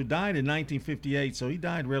 Ohio. He died in 1958, so he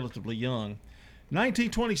died relatively young.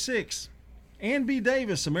 1926, Ann B.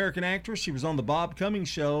 Davis, American actress. She was on the Bob Cummings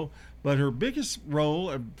Show, but her biggest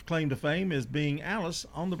role, claim to fame, is being Alice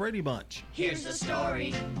on the Brady Bunch. Here's the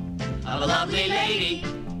story of a lovely lady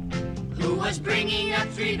who was bringing up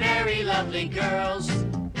 3 very lovely girls.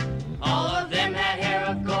 All of them had hair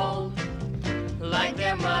of gold, like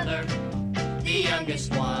their mother, the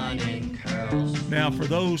youngest one in curls. Now, for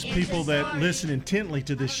those people that listen intently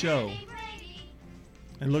to this show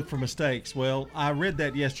and look for mistakes, well, I read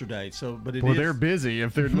that yesterday. Well, they're busy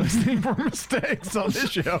if they're listening for mistakes on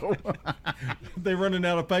this show. They're running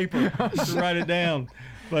out of paper to write it down.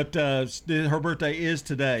 But her birthday is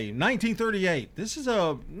today, 1938. This is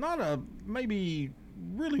not a maybe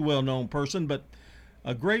really well-known person, but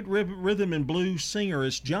a great rhythm and blues singer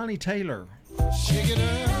is Johnny Taylor. Shake it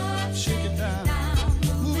up, shake it down,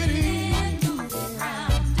 move it in, move it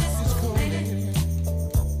around, this is cool.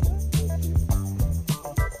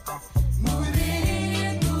 Move it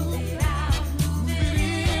in, move it out, move it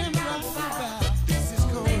in, rock about, this is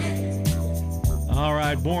cool. All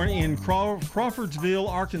right, born in Crawfordsville,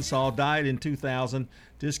 Arkansas, died in 2000.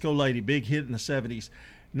 Disco Lady, big hit in the 70s.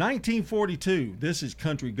 1942. This is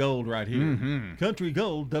country gold right here. Mm-hmm. Country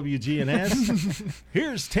gold, WGNS.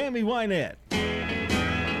 Here's Tammy Wynette.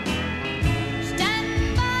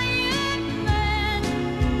 Stand by your man,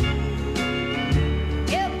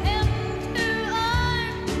 give him 2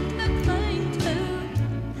 arms to cling to,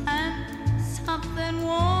 and something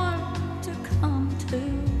warm to come to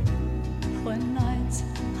when nights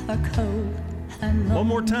are cold and lonely.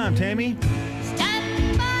 more time, Tammy.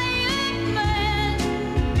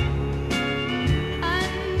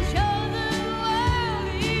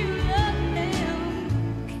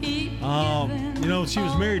 You know, she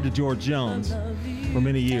was married to George Jones for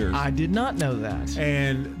many years. I did not know that.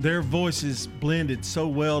 And their voices blended so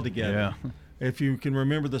well together. Yeah. If you can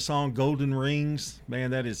remember the song Golden Rings, man,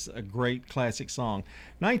 that is a great classic song.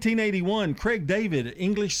 1981, Craig David,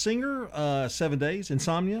 English singer, 7 Days,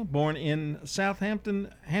 Insomnia, born in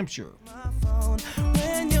Southampton, Hampshire.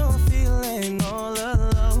 When you're feeling all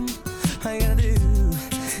alone, all you gotta do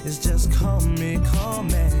is just call me.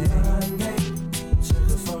 Monday, took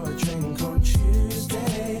her for a drink on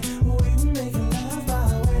Tuesday. We were making love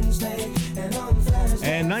by Wednesday, and on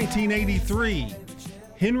Thursday. And 1983,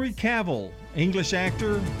 Henry Cavill, English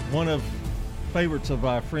actor, one of favorites of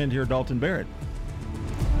our friend here, Dalton Barrett.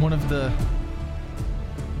 One of the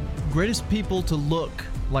greatest people to look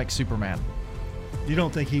like Superman. You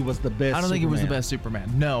don't think he was the best? I don't think he was the Superman? best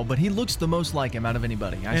Superman. No, but he looks the most like him out of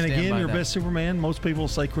anybody. And again, your best Superman, most people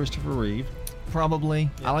say Christopher Reeve. Probably.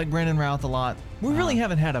 Yeah. I like Brandon Routh a lot. We really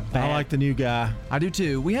haven't had a bad... I like the new guy. I do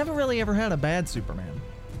too. We haven't really ever had a bad Superman.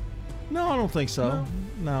 No, I don't think so.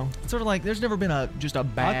 No. It's sort of like there's never been just a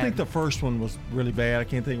bad... I think the first one was really bad. I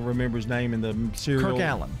can't remember his name in the serial.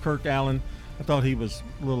 Kirk Allen. I thought he was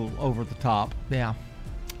a little over the top. Yeah.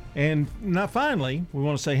 And now finally, we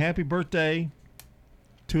want to say happy birthday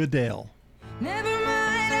to Adele. Never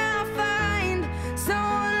mind, I'll find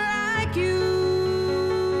someone like you.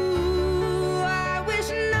 I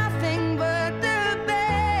wish nothing but the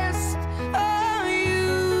best for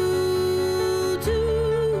you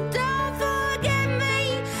too. Don't forget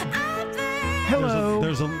me out there. Hello.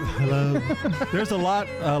 There's a lot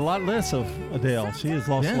less of Adele. She has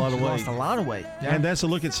lost a lot of weight. Lost a lot of weight. Yeah. And that's a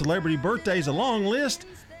look at celebrity birthdays, a long list.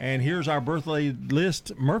 And here's our birthday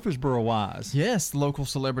list, Murfreesboro-wise. Yes, local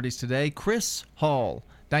celebrities today. Chris Hall,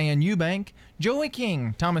 Diane Eubank, Joey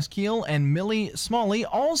King, Thomas Keel, and Millie Smalley,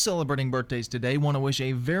 all celebrating birthdays today. Want to wish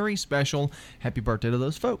a very special happy birthday to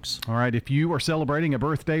those folks. All right, if you are celebrating a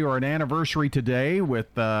birthday or an anniversary today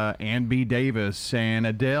with Ann B. Davis and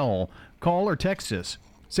Adele, call or text us.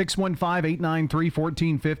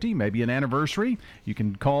 615-893-1450, maybe an anniversary. You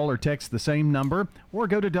can call or text the same number or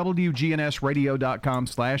go to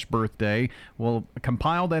WGNSradio.com/birthday. We'll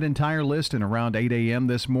compile that entire list in around 8 a.m.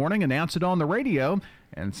 this morning, announce it on the radio,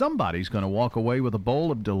 and somebody's going to walk away with a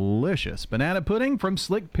bowl of delicious banana pudding from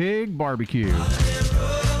Slick Pig Barbecue.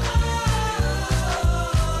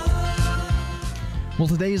 Well,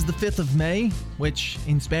 today is the 5th of May, which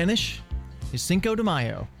in Spanish is Cinco de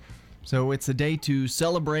Mayo. So it's a day to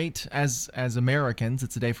celebrate as Americans.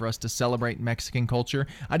 It's a day for us to celebrate Mexican culture.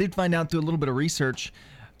 I did find out through a little bit of research,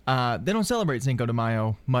 they don't celebrate Cinco de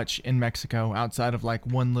Mayo much in Mexico outside of like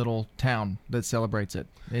one little town that celebrates it.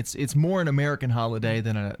 It's more an American holiday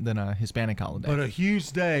than a Hispanic holiday. But a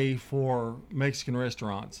huge day for Mexican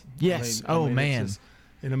restaurants. Yes. I mean, man.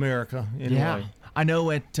 In America, anyway. Yeah. I know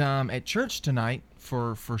at church tonight,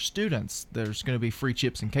 for students, there's going to be free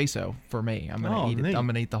chips and queso for me. I'm going to eat it. I'm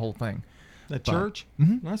going to eat the whole thing. At church?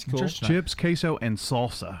 Mm-hmm. That's cool. Chips, queso, and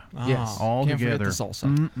salsa. Yes, all can't together. Forget the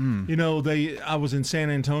salsa. Mm-mm. You know, I was in San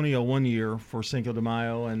Antonio one year for Cinco de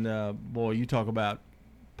Mayo, and boy, you talk about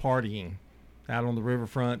partying out on the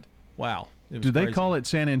riverfront. Wow. Do they call it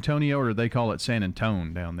San Antonio or do they call it San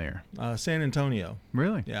Antone down there? San Antonio.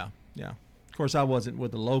 Really? Yeah. Of course, I wasn't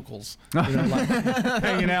with the locals, like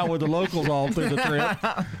hanging out with the locals all through the trip.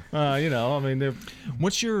 I mean,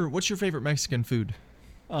 what's your favorite Mexican food?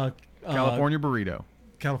 California burrito.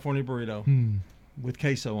 California burrito with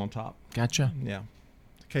queso on top. Gotcha. Yeah,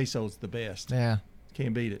 queso's the best. Yeah,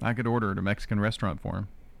 can't beat it. I could order at a Mexican restaurant for him.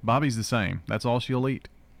 Bobby's the same. That's all she'll eat.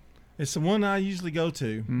 It's the one I usually go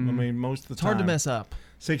to. I mean, most of the time. It's hard to mess up.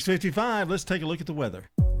 6:55. Let's take a look at the weather.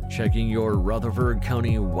 Checking your Rutherford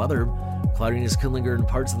County weather. Cloudiness could linger in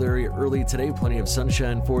parts of the area early today. Plenty of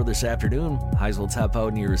sunshine for this afternoon. Highs will top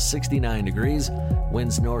out near 69 degrees.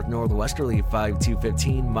 Winds north-northwesterly 5 to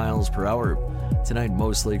 15 miles per hour. Tonight,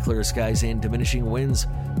 mostly clear skies and diminishing winds.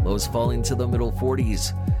 Lows falling to the middle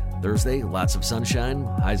 40s. Thursday, lots of sunshine.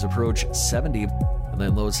 Highs approach 70. And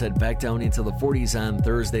then lows head back down into the 40s on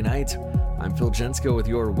Thursday night. I'm Phil Jensko with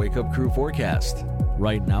your Wake Up Crew forecast.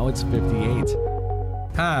 Right now, it's 58.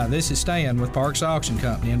 Hi, this is Stan with Parks Auction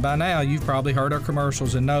Company, and by now you've probably heard our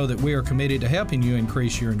commercials and know that we are committed to helping you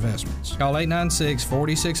increase your investments. Call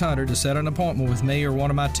 896-4600 to set an appointment with me or one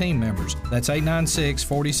of my team members. That's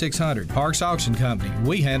 896-4600. Parks Auction Company.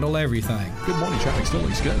 We handle everything. Good morning. Traffic still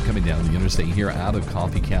looks good coming down the interstate here out of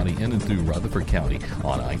Coffee County in and through Rutherford County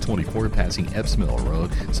on I-24 passing Epps Mill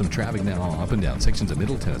Road. Some traffic now up and down sections of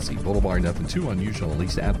Middle Tennessee Boulevard. Nothing too unusual, at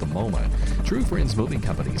least at the moment. True Friends Moving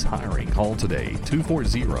Companies hiring. Call today, 240-2811.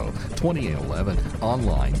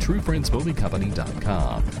 Online,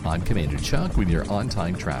 truefriendsmovingcompany.com. I'm Commander Chuck with your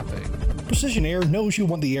on-time traffic. Precision Air knows you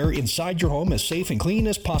want the air inside your home as safe and clean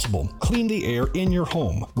as possible. Clean the air in your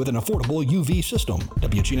home with an affordable UV system.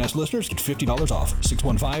 WGNS listeners get $50 off.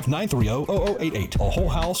 615-930-0088. A whole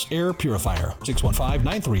house air purifier.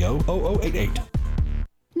 615-930-0088.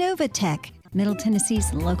 Novatech, Middle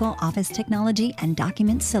Tennessee's local office technology and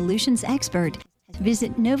document solutions expert.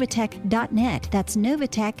 Visit Novatech.net. That's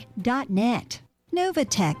Novatech.net.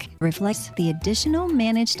 Novatech reflects the additional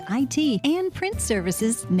managed IT and print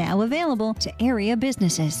services now available to area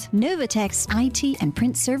businesses. Novatech's IT and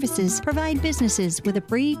print services provide businesses with a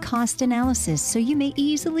free cost analysis so you may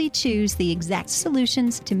easily choose the exact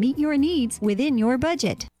solutions to meet your needs within your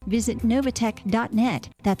budget. Visit Novatech.net.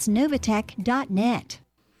 That's Novatech.net.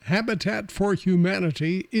 Habitat for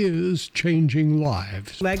Humanity is changing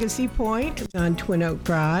lives. Legacy Point on Twin Oak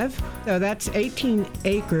Drive. So that's 18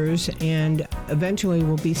 acres and eventually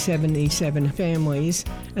will be 77 families.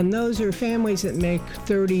 And those are families that make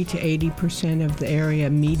 30 to 80% of the area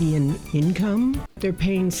median income. They're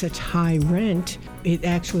paying such high rent, it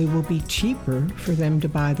actually will be cheaper for them to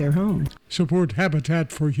buy their home. Support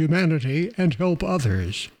Habitat for Humanity and help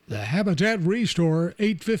others. The Habitat Restore,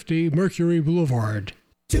 850 Mercury Boulevard.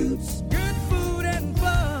 Toots, good food and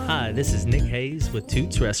fun. Hi, this is Nick Hayes with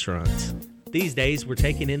Toots Restaurants. These days, we're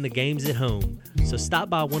taking in the games at home, so stop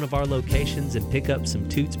by one of our locations and pick up some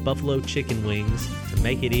Toots Buffalo chicken wings to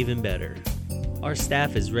make it even better. Our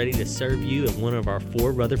staff is ready to serve you at one of our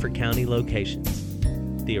 4 Rutherford County locations.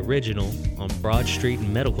 The Original on Broad Street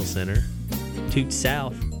and Medical Center, Toots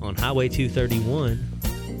South on Highway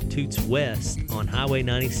 231, Toots West on Highway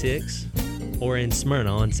 96, or in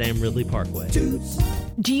Smyrna on Sam Ridley Parkway.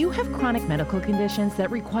 Do you have chronic medical conditions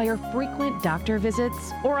that require frequent doctor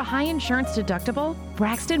visits or a high insurance deductible?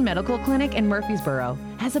 Braxton Medical Clinic in Murfreesboro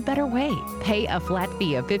has a better way. Pay a flat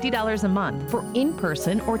fee of $50 a month for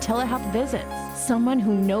in-person or telehealth visits. Someone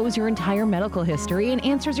who knows your entire medical history and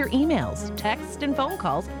answers your emails, texts, and phone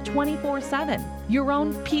calls 24/7. Your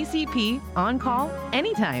own PCP on call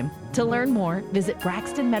anytime. To learn more, visit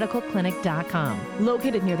BraxtonMedicalClinic.com.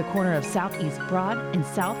 Located near the corner of Southeast Broad and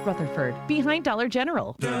South Rutherford, behind Dollar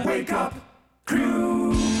General. The Wake Up Crew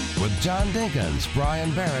with John Dinkins,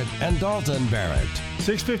 Brian Barrett, and Dalton Barrett.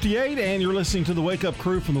 6:58, and you're listening to the Wake Up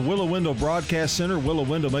Crew from the Willow Window Broadcast Center. Willow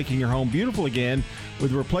Window, making your home beautiful again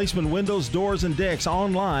with replacement windows, doors, and decks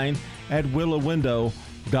online at willowwindow.pro.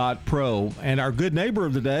 And our good neighbor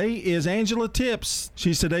of the day is Angela Tips.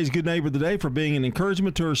 She's today's good neighbor of the day for being an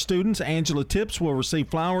encouragement to her students. Angela Tips will receive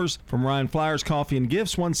flowers from Ryan Flowers Coffee and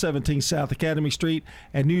Gifts, 117 South Academy Street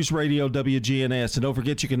at News Radio WGNS. And don't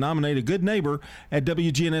forget, you can nominate a good neighbor at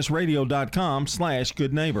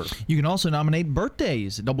WGNSradio.com/good neighbor. You can also nominate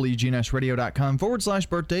birthdays at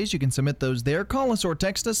WGNSradio.com/birthdays. You can submit those there. Call us or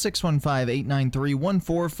text us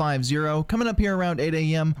 615-893-1450. Coming up here around 8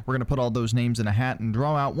 a.m., we're going to put all those names in a hat and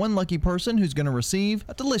draw out one lucky person who's going to receive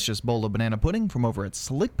a delicious bowl of banana pudding from over at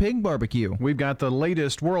Slick Pig Barbecue. We've got the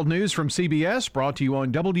latest world news from CBS, brought to you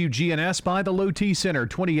on WGNS by the Low T Center,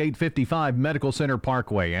 2855 Medical Center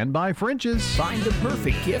Parkway, and by French's. Find the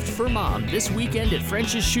perfect gift for mom this weekend at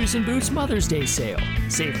French's Shoes and Boots Mother's Day sale.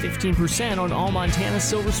 Save 15% on all Montana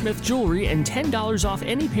Silversmith jewelry and $10 off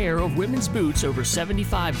any pair of women's boots over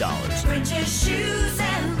 $75. French's Shoes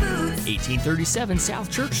and Boots. 1837 South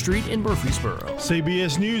Church Street in Murfreesboro.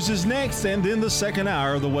 CBS News is next, and then the second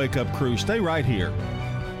hour of the Wake Up Crew. Stay right here.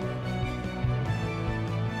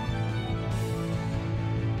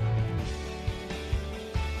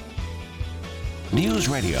 News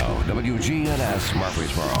Radio, WGNS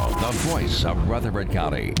Murfreesboro, the voice of Rutherford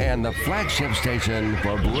County, and the flagship station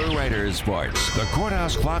for Blue Raiders sports. The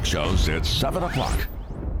Courthouse Clock shows it's 7 o'clock.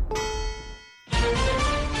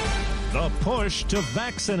 The push to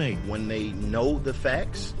vaccinate. When they know the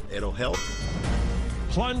facts, it'll help.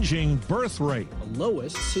 Plunging birth rate. The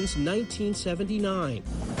lowest since 1979.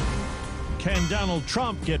 Can Donald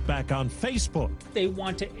Trump get back on Facebook? They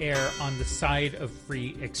want to err on the side of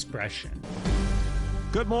free expression.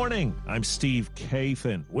 Good morning. I'm Steve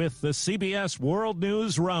Kathan with the CBS World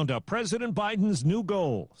News Roundup. President Biden's new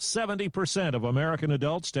goal, 70% of American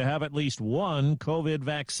adults to have at least one COVID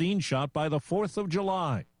vaccine shot by the 4th of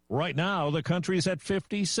July. Right now, the country's at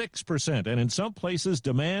 56%, and in some places,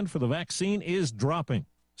 demand for the vaccine is dropping.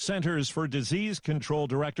 Centers for Disease Control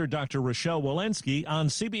Director Dr. Rochelle Walensky on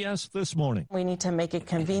CBS This Morning. We need to make it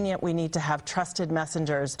convenient. We need to have trusted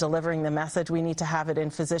messengers delivering the message. We need to have it in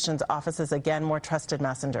physicians' offices. Again, more trusted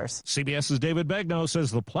messengers. CBS's David Begnaud says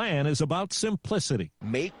the plan is about simplicity.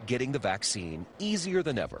 Make getting the vaccine easier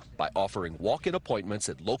than ever by offering walk-in appointments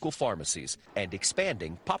at local pharmacies and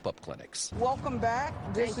expanding pop-up clinics. Welcome back.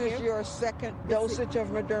 This is your second dosage of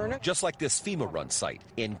Moderna. Just like this FEMA-run site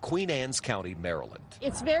in Queen Anne's County, Maryland.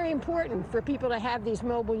 It's very important for people to have these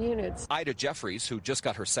mobile units. Ida Jeffries, who just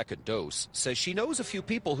got her second dose, says she knows a few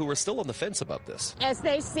people who are still on the fence about this. As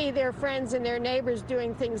they see their friends and their neighbors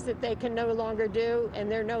doing things that they can no longer do and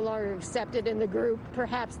they're no longer accepted in the group,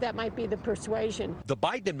 perhaps that might be the persuasion. The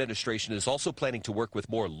Biden administration is also planning to work with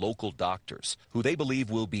more local doctors, who they believe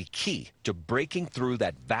will be key to breaking through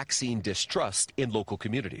that vaccine distrust in local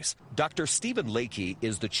communities. Dr. Stephen Lakey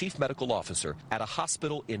is the chief medical officer at a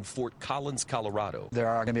hospital in Fort Collins, Colorado.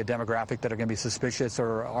 There are going to be a demographic that are going to be suspicious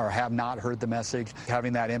or have not heard the message.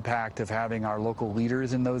 Having that impact of having our local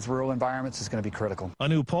leaders in those rural environments is going to be critical. A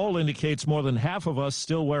new poll indicates more than half of us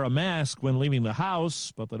still wear a mask when leaving the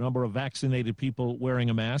house, but the number of vaccinated people wearing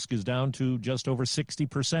a mask is down to just over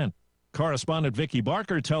 60%. Correspondent Vicki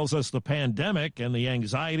Barker tells us the pandemic and the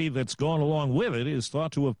anxiety that's gone along with it is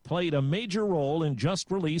thought to have played a major role in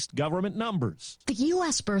just released government numbers. The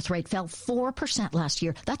U.S. birth rate fell 4% last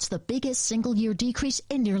year. That's the biggest single-year decrease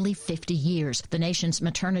in nearly 50 years. The nation's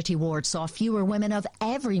maternity ward saw fewer women of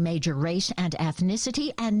every major race and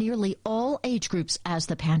ethnicity and nearly all age groups as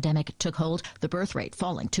the pandemic took hold, the birth rate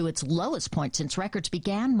falling to its lowest point since records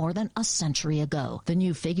began more than a century ago. The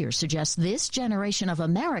new figures suggest this generation of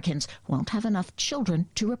Americans won't have enough children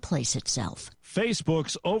to replace itself.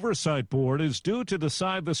 Facebook's oversight board is due to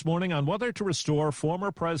decide this morning on whether to restore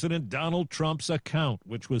former President Donald Trump's account,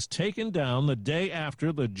 which was taken down the day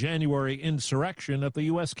after the January insurrection at the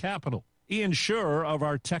U.S. Capitol. Ian Schurer of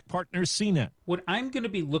our tech partner CNET. What I'm going to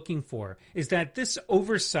be looking for is that this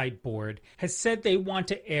oversight board has said they want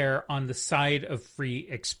to err on the side of free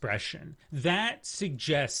expression. That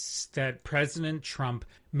suggests that President Trump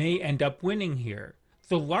may end up winning here.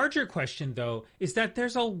 The larger question, though, is that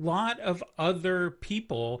there's a lot of other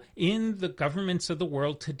people in the governments of the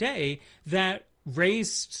world today that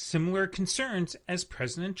raise similar concerns as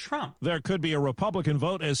President Trump. There could be a Republican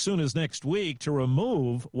vote as soon as next week to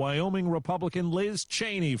remove Wyoming Republican Liz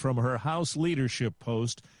Cheney from her House leadership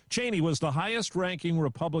post. Cheney was the highest-ranking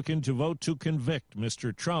Republican to vote to convict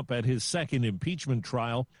Mr. Trump at his second impeachment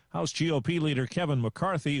trial. House GOP leader Kevin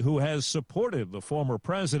McCarthy, who has supported the former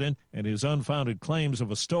president and his unfounded claims of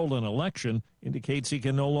a stolen election, indicates he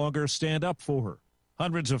can no longer stand up for her.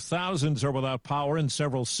 Hundreds of thousands are without power in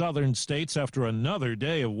several southern states after another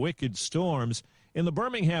day of wicked storms. In the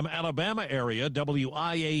Birmingham, Alabama area,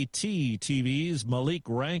 WIAT TV's Malik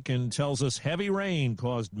Rankin tells us heavy rain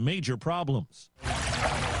caused major problems.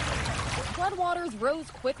 Floodwaters rose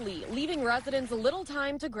quickly, leaving residents little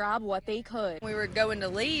time to grab what they could. We were going to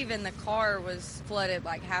leave and the car was flooded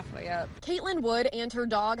like halfway up. Caitlin Wood and her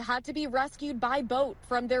dog had to be rescued by boat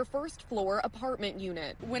from their first floor apartment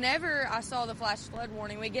unit. Whenever I saw the flash flood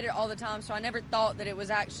warning, we get it all the time, so I never thought that it was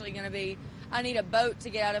actually going to be, I need a boat to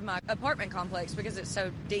get out of my apartment complex because it's so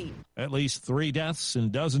deep. At least 3 deaths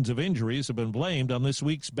and dozens of injuries have been blamed on this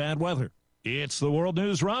week's bad weather. It's the World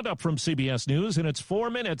News Roundup from CBS News, and it's 4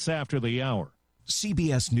 minutes after the hour.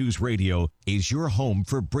 CBS News Radio is your home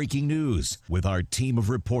for breaking news. With our team of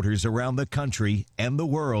reporters around the country and the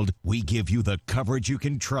world, we give you the coverage you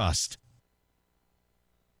can trust.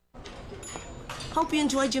 Hope you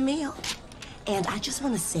enjoyed your meal. And I just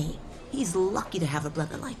want to say, he's lucky to have a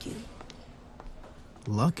brother like you.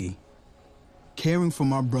 Lucky? Caring for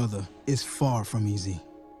my brother is far from easy.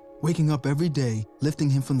 Waking up every day, lifting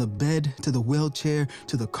him from the bed to the wheelchair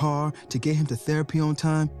to the car to get him to therapy on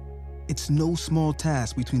time, it's no small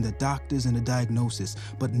task between the doctors and the diagnosis,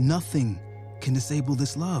 but nothing can disable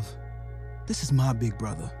this love. This is my big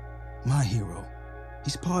brother, my hero.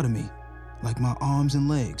 He's part of me, like my arms and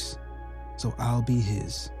legs, so I'll be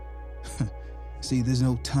his. See, there's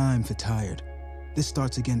no time for tired. This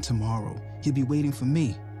starts again tomorrow. He'll be waiting for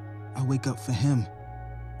me. I wake up for him.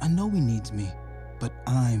 I know he needs me, but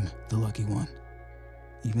I'm the lucky one,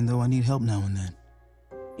 even though I need help now and then.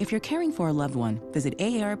 If you're caring for a loved one, visit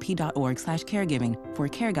aarp.org/caregiving for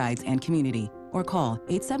care guides and community, or call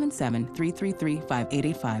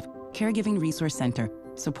 877-333-5885. Caregiving Resource Center,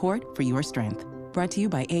 Support for your strength. Brought to you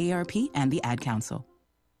by AARP and the Ad Council.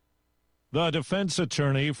 The defense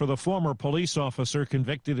attorney for the former police officer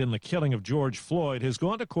convicted in the killing of George Floyd has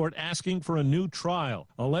gone to court asking for a new trial,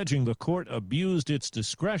 alleging the court abused its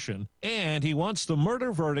discretion, and he wants the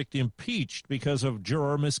murder verdict impeached because of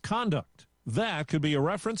juror misconduct. That could be a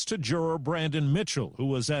reference to juror Brandon Mitchell, who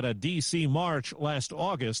was at a D.C. march last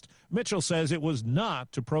August. Mitchell says it was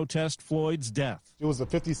not to protest Floyd's death. It was the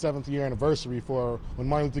 57th year anniversary for when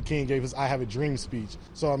Martin Luther King gave his I Have a Dream speech.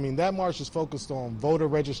 So, that march is focused on voter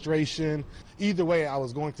registration. Either way, I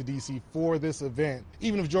was going to D.C. for this event,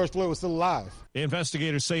 even if George Floyd was still alive.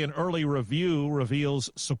 Investigators say an early review reveals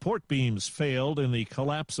support beams failed in the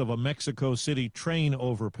collapse of a Mexico City train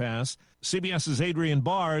overpass. CBS's Adrian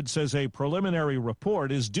Bard says a preliminary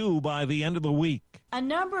report is due by the end of the week. A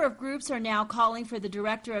number of groups are now calling for the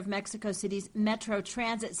director of Mexico City's Metro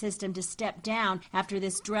Transit system to step down after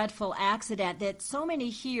this dreadful accident that so many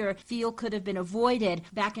here feel could have been avoided.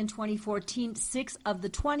 Back in 2014, 6 of the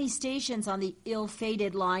 20 stations on the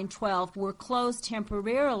ill-fated Line 12 were closed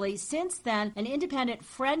temporarily. Since then, an independent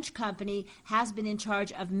French company has been in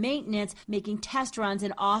charge of maintenance, making test runs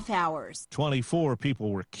in off hours. 24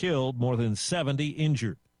 people were killed, more than 70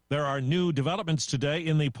 injured. There are new developments today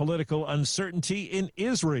in the political uncertainty in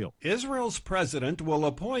Israel. Israel's president will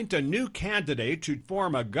appoint a new candidate to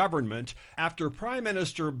form a government after Prime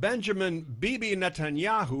Minister Benjamin Bibi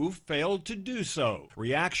Netanyahu failed to do so.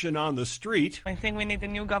 Reaction on the street. I think we need a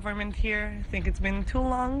new government here. I think it's been too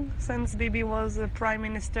long since Bibi was a prime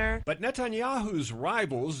minister. But Netanyahu's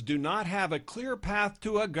rivals do not have a clear path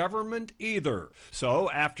to a government either.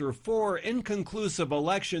 So after 4 inconclusive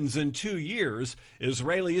elections in 2 years,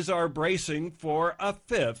 Israelis are bracing for a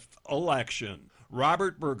 5th election.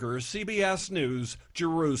 Robert Berger, CBS News,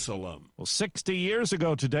 Jerusalem. Well, 60 years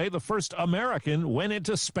ago today, the first American went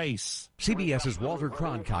into space. CBS's Walter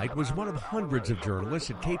Cronkite was one of hundreds of journalists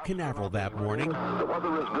at Cape Canaveral that morning. The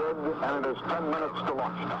weather is good, and it is 10 minutes to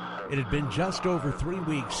launch. It had been just over 3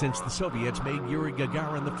 weeks since the Soviets made Yuri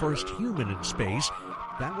Gagarin the first human in space.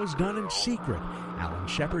 That was done in secret. Alan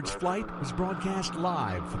Shepard's flight was broadcast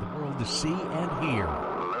live for the world to see and hear.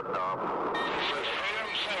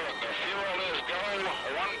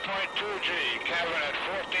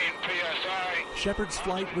 Shepard's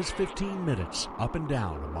flight was 15 minutes, up and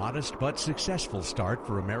down, a modest but successful start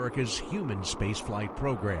for America's human spaceflight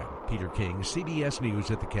program. Peter King, CBS News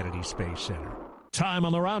at the Kennedy Space Center. Time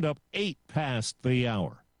on the roundup, 8 past the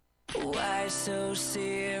hour. Why so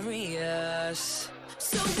serious?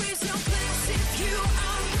 So raise your glass if you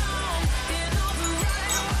are wrong in all the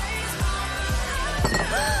right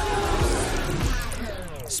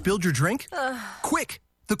ways. Spilled your drink? Quick!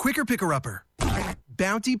 The Quicker Picker-Upper.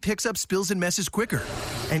 Bounty picks up spills and messes quicker.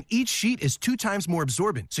 And each sheet is 2 times more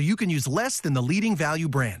absorbent, so you can use less than the leading value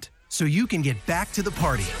brand. So you can get back to the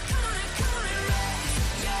party.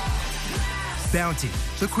 Bounty,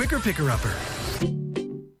 the Quicker Picker-Upper.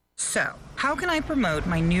 So, how can I promote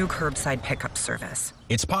my new curbside pickup service?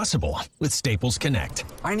 It's possible with Staples Connect.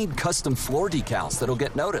 I need custom floor decals that'll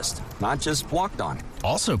get noticed, not just walked on.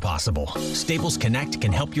 Also possible, Staples Connect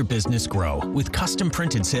can help your business grow with custom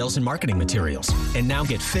printed sales and marketing materials. And now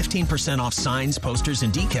get 15% off signs, posters,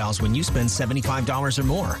 and decals when you spend $75 or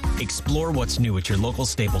more. Explore what's new at your local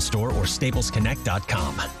Staples store or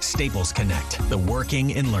staplesconnect.com. Staples Connect, the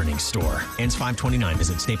working and learning store. Ends 5/29.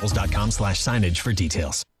 Visit staples.com/signage for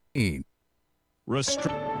details.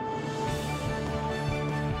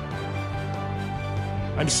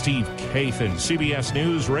 I'm Steve Kathan, CBS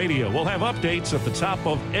News Radio. We'll have updates at the top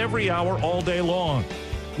of every hour all day long.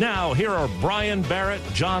 Now, here are Brian Barrett,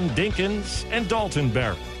 John Dinkins, and Dalton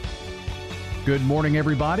Barrett. Good morning,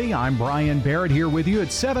 everybody. I'm Brian Barrett here with you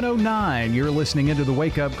at 7:09. You're listening into the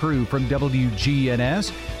Wake Up Crew from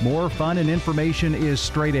WGNS. More fun and information is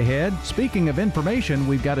straight ahead. Speaking of information,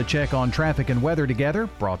 we've got to check on traffic and weather together.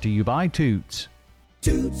 Brought to you by Toots.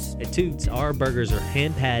 Toots. At Toots, our burgers are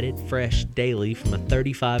hand-patted, fresh, daily from a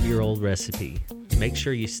 35-year-old recipe. Make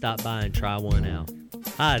sure you stop by and try one out.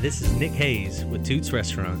 Hi, this is Nick Hayes with Toots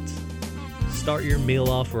Restaurants. Start your meal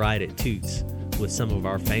off right at Toots with some of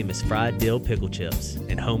our famous fried dill pickle chips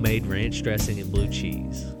and homemade ranch dressing and blue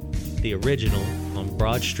cheese. The original on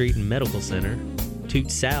Broad Street and Medical Center,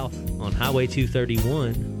 Toots South on Highway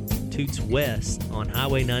 231, Toots West on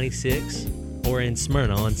Highway 96, or in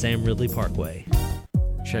Smyrna on Sam Ridley Parkway.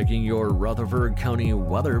 Checking your Rutherford County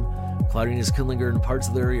weather. Cloudiness can linger in parts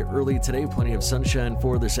of the area early today. Plenty of sunshine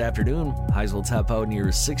for this afternoon. Highs will top out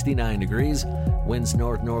near 69 degrees. Winds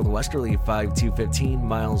north-northwesterly 5 to 15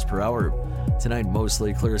 miles per hour. Tonight,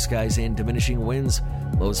 mostly clear skies and diminishing winds.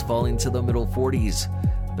 Lows falling to the middle 40s.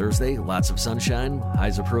 Thursday, lots of sunshine.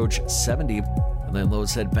 Highs approach 70. And then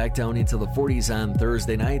lows head back down into the 40s on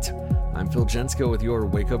Thursday night. I'm Phil Jensko with your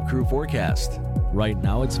Wake Up Crew forecast. Right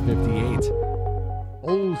now it's 58.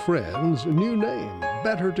 Old friends, new name,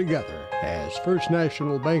 better together, as First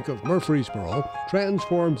National Bank of Murfreesboro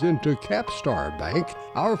transforms into Capstar Bank.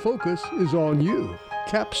 Our focus is on you.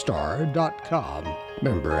 Capstar.com.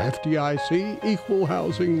 Member FDIC, equal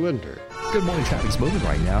housing lender. Good morning. Traffic's moving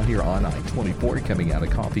right now here on I-24 coming out of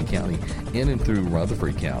Coffee County in and through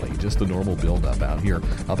Rutherford County. Just a normal buildup out here,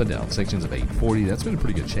 up and down sections of 840. That's been a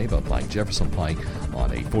pretty good shape up like Jefferson Pike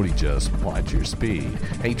on 840. Just watch your speed.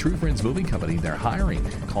 Hey, True Friends Moving Company, they're hiring.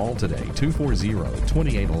 Call today,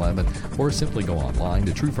 240-2811, or simply go online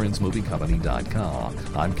to truefriendsmovingcompany.com.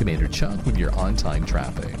 I'm Commander Chuck with your on-time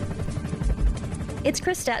traffic. It's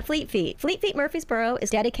Krista at Fleet Feet. Fleet Feet Murfreesboro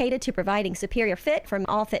is dedicated to providing superior fit from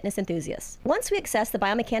all fitness enthusiasts. Once we assess the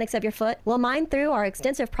biomechanics of your foot, we'll mine through our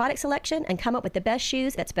extensive product selection and come up with the best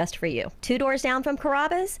shoes that's best for you. 2 doors down from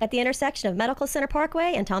Carrabba's at the intersection of Medical Center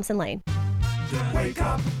Parkway and Thompson Lane. The Wake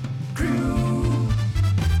Up Crew.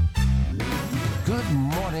 Good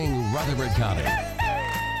morning, Rutherford County.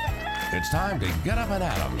 It's time to get up and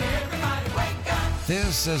at 'em. Everybody wake up.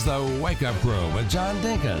 This is the Wake Up Crew with John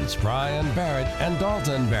Dinkins, Brian Barrett, and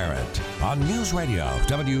Dalton Barrett on News Radio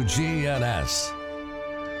WGNS.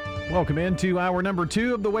 Welcome into hour number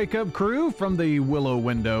 2 of the Wake Up Crew from the Willow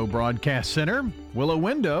Window Broadcast Center. Willow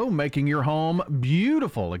Window, making your home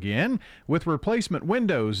beautiful again with replacement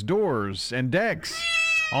windows, doors, and decks.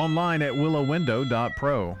 Online at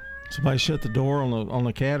willowwindow.pro. Somebody shut the door on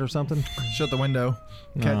the cat or something? Shut the window.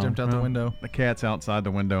 Cat jumped out the window. The cat's outside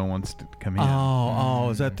the window and wants to come in. Oh,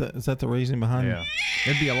 is that the reason behind it? Yeah.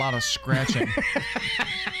 It'd be a lot of scratching.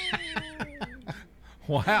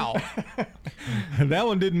 Wow. That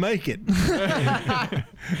one didn't make it.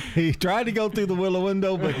 He tried to go through the willow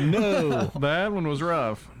window, but no. That one was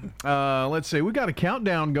rough. Let's see. We got a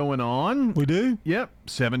countdown going on. We do? Yep.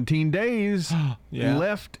 17 days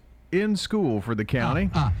left in school for the county.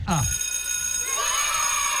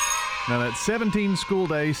 Now that's 17 school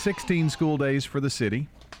days, 16 school days for the city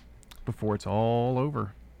before it's all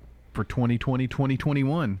over for 2020,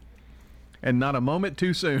 2021. And not a moment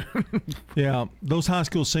too soon. Yeah, those high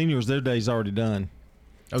school seniors, their day's already done.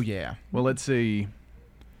 Oh, yeah. Well, let's see.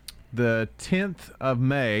 The 10th of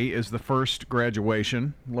May is the first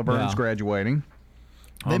graduation. Laverne's graduating.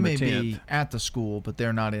 They may be at the school, but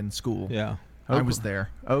they're not in school. Yeah. I was there.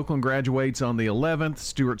 Oakland graduates on the 11th,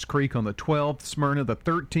 Stewart's Creek on the 12th, Smyrna the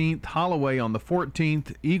 13th, Holloway on the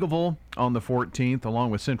 14th, Eagleville on the 14th,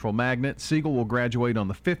 along with Central Magnet. Siegel will graduate on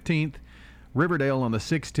the 15th, Riverdale on the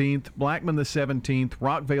 16th, Blackman the 17th,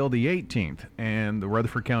 Rockvale the 18th, and the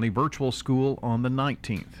Rutherford County Virtual School on the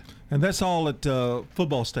 19th. And that's all at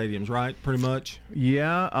football stadiums, right, pretty much?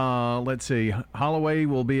 Yeah, let's see. Holloway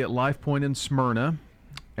will be at Life Point in Smyrna,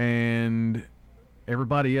 and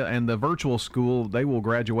everybody and the virtual school, they will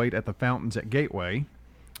graduate at the fountains at Gateway,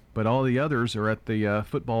 but all the others are at the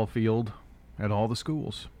football field at all the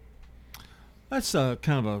schools. That's kind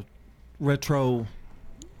of a retro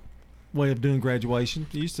way of doing graduation.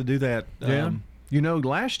 You used to do that. Yeah.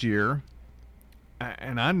 Last year,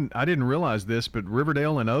 and I didn't realize this, but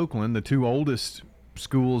Riverdale and Oakland, the 2 oldest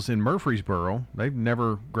schools in Murfreesboro, they've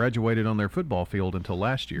never graduated on their football field until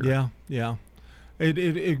last year. Yeah.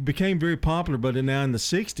 It became very popular, but now in the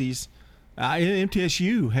 60s,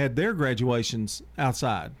 MTSU had their graduations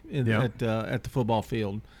outside at the football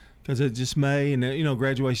field because it just May, and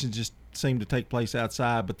graduations just seemed to take place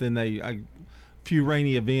outside, but then a few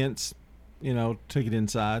rainy events, took it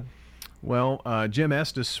inside. Well, Jim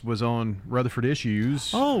Estes was on Rutherford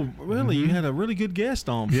Issues. Oh, really? Mm-hmm. You had a really good guest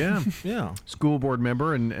on. Yeah. Yeah. School board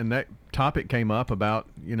member, and that topic came up about,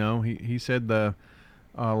 he said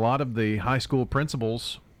a lot of the high school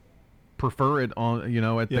principals prefer it on,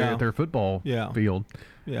 at their football field.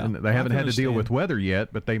 Yeah. And they haven't had to deal with weather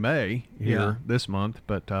yet, but they may here this month.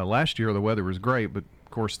 But last year the weather was great, but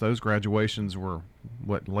of course those graduations were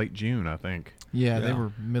late June, I think. Yeah, they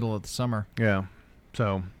were middle of the summer. Yeah.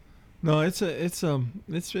 So no, it's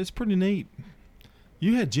pretty neat.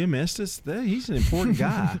 You had Jim Estes. He's an important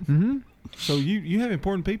guy. Mm-hmm. So you have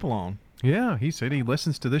important people on. Yeah, he said he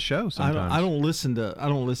listens to this show sometimes. I don't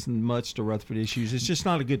listen much to Rutherford Issues. It's just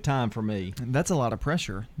not a good time for me. And that's a lot of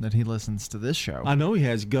pressure that he listens to this show. I know he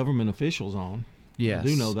has government officials on. Yes. I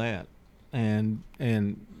do know that. And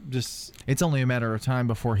just it's only a matter of time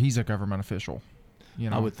before he's a government official.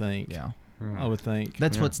 I would think. Yeah. I would think.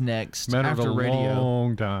 That's what's next matter after of a radio.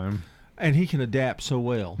 Long time. And he can adapt so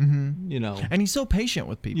well. Mm-hmm. And he's so patient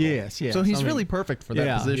with people. Yes. So he's really perfect for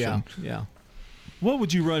that position. Yeah. What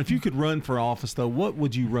would you run if you could run for office, though? What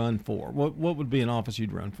would you run for? What would be an office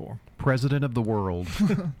you'd run for? President of the world.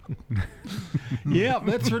 Yeah,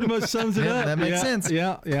 that pretty much sums it up. That makes sense.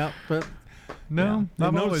 Yeah. But no,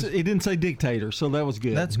 it didn't say dictator, so that was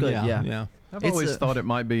good. That's good. Yeah. I've always thought it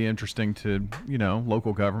might be interesting to,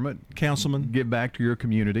 local government, councilman, give back to your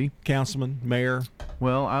community. Councilman, mayor.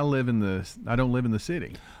 Well, I don't live in the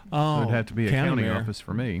city. Oh, so it'd have to be a county office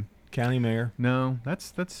for me. County mayor. No,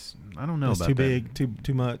 that's I don't know that's about too that. big,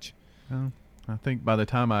 too much. No, I think by the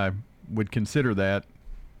time I would consider that,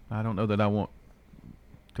 I don't know that I want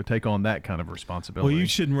to take on that kind of responsibility. Well, you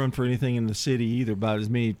shouldn't run for anything in the city either. About as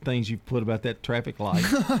many things you've put about that traffic light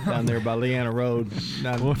down there by Leanna Road.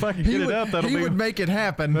 Well, if I can get it up, he would make it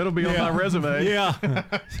happen. That'll be on my resume. Yeah.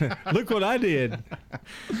 Look what I did.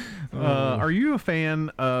 Are you a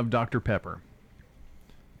fan of Dr. Pepper?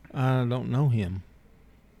 I don't know him.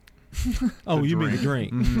 Oh, you mean the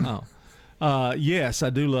drink? Mm-hmm. Oh, yes, I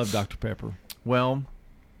do love Dr. Pepper. Well,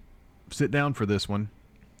 sit down for this one.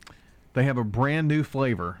 They have a brand new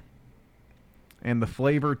flavor, and the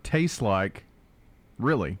flavor tastes like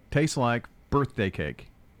birthday cake.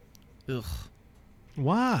 Ugh.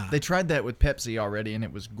 Why? They tried that with Pepsi already, and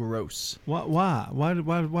it was gross. Why? Why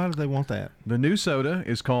do they want that? The new soda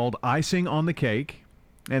is called Icing on the Cake,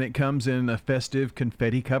 and it comes in a festive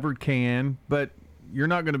confetti-covered can, but you're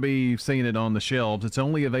not going to be seeing it on the shelves. It's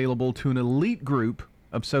only available to an elite group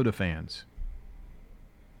of soda fans.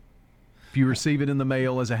 If you receive it in the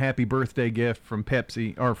mail as a happy birthday gift from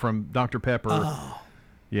Pepsi or from Dr. Pepper,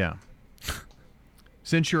 yeah.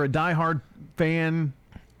 Since you're a diehard fan,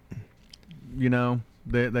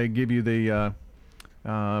 they give you the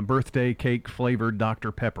birthday cake flavored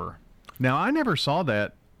Dr. Pepper. Now, I never saw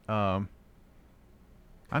that. I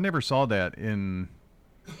never saw that in.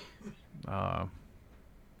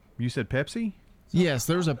 You said Pepsi? Yes,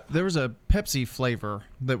 there was a Pepsi flavor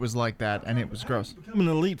that was like that, and it was gross. I'm an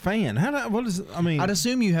elite fan. I'd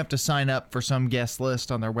assume you have to sign up for some guest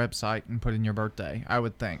list on their website and put in your birthday, I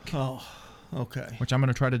would think. Oh, okay. Which I'm going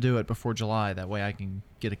to try to do it before July. That way I can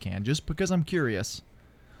get a can, just because I'm curious.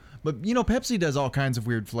 But, Pepsi does all kinds of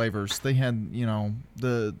weird flavors. They had,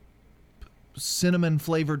 the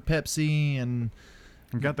cinnamon-flavored Pepsi and...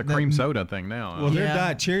 We've got the cream soda thing now. Well, their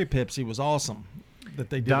Diet Cherry Pepsi was awesome. That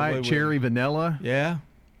they did Diet Cherry Vanilla? Yeah.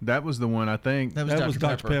 That was the one, I think. That was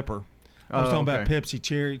Dr. Pepper. I was talking about Pepsi.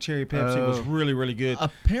 Cherry Pepsi was really, really good.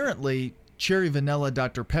 Apparently, Cherry Vanilla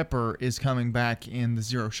Dr. Pepper is coming back in the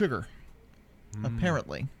Zero Sugar.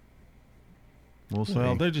 Apparently. We'll see.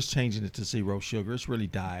 Well, they're just changing it to zero sugar. It's really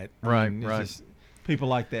diet. Right. Just, people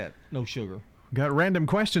like that. No sugar. Got random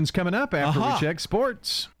questions coming up after we check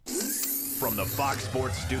sports. From the Fox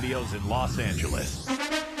Sports Studios in Los Angeles,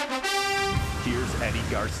 here's Eddie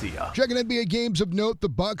Garcia. Checking NBA games of note, the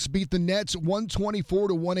Bucks beat the Nets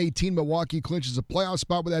 124-118. Milwaukee clinches a playoff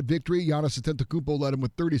spot with that victory. Giannis Antetokounmpo led them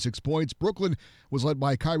with 36 points. Brooklyn was led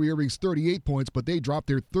by Kyrie Irving's 38 points, but they dropped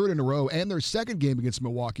their third in a row and their second game against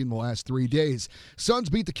Milwaukee in the last 3 days. Suns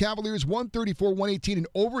beat the Cavaliers 134-118 in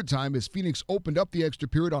overtime as Phoenix opened up the extra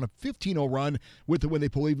period on a 15-0 run with the win. They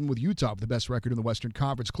pull even with Utah, the best record in the Western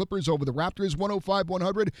Conference. Clippers over the Raptors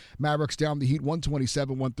 105-100. Mavericks down the Heat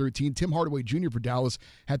 127-113. Tim Hardaway Jr. for Dallas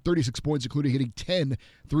had 36 points, including hitting 10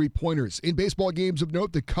 three-pointers. In baseball games of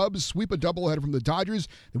note, the Cubs sweep a doubleheader from the Dodgers.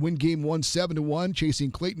 They win Game 1 7-1,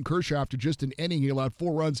 chasing Clayton Kershaw after just an inning. He allowed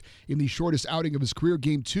 4 runs in the shortest outing of his career.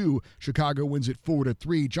 Game 2, Chicago wins it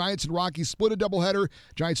 4-3. Giants and Rockies split a doubleheader.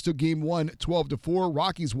 Giants took Game 1 12-4.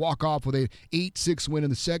 Rockies walk off with an 8-6 win in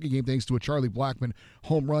the second game thanks to a Charlie Blackmon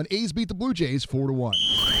home run. A's beat the Blue Jays 4-1.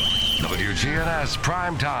 WGNS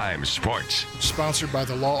Primetime Sports. Sponsored by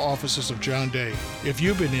the law offices of John Day. If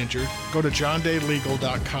you've been injured, go to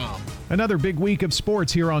johndaylegal.com. Another big week of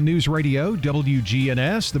sports here on News Radio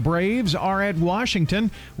WGNS. The Braves are at Washington.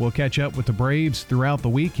 We'll catch up with the Braves throughout the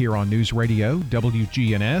week here on News Radio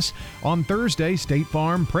WGNS. On Thursday, State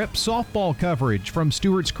Farm Prep softball coverage from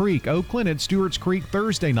Stewart's Creek. Oakland at Stewart's Creek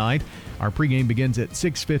Thursday night. Our pregame begins at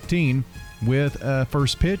 6:15. with a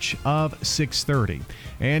first pitch of 6:30.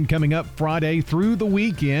 And coming up Friday through the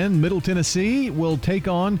weekend, Middle Tennessee will take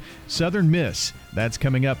on Southern Miss. That's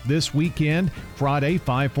coming up this weekend. Friday,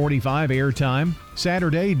 5:45 airtime.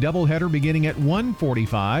 Saturday, doubleheader beginning at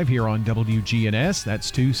 1:45 here on WGNS.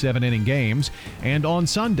 That's 2 7-inning games. And on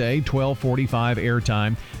Sunday, 12:45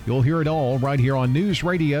 airtime. You'll hear it all right here on News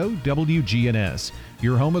Radio WGNS.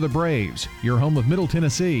 Your home of the Braves, your home of Middle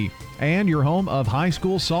Tennessee, and your home of high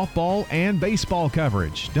school softball and baseball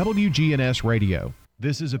coverage. WGNS Radio.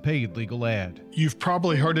 This is a paid legal ad. You've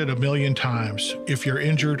probably heard it a million times. If you're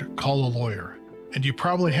injured, call a lawyer. And you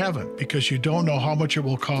probably haven't because you don't know how much it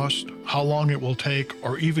will cost, how long it will take,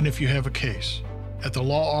 or even if you have a case. At the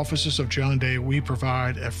law offices of John Day, we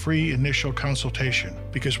provide a free initial consultation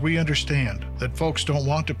because we understand that folks don't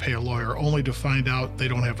want to pay a lawyer only to find out they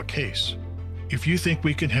don't have a case. If you think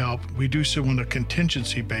we can help, we do so on a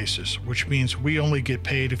contingency basis, which means we only get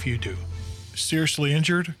paid if you do. Seriously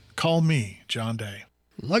injured? Call me, John Day.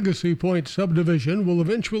 Legacy Point subdivision will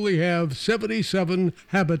eventually have 77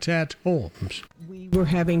 Habitat homes. We were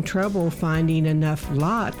having trouble finding enough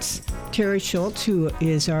lots. Terry Schultz, who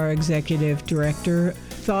is our executive director,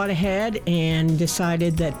 thought ahead and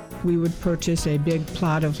decided that we would purchase a big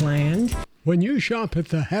plot of land. When you shop at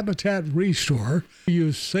the Habitat Restore,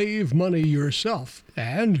 you save money yourself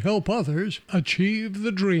and help others achieve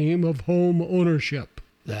the dream of home ownership.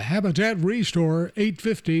 The Habitat Restore,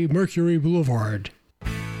 850 Mercury Boulevard.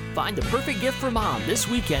 Find the perfect gift for Mom this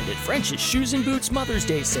weekend at French's Shoes and Boots Mother's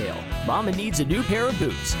Day sale. Mama needs a new pair of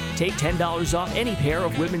boots. Take $10 off any pair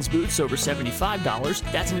of women's boots over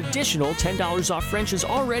 $75. That's an additional $10 off French's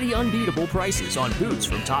already unbeatable prices on boots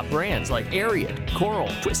from top brands like Ariat,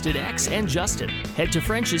 Coral, Twisted X, and Justin. Head to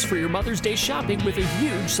French's for your Mother's Day shopping with a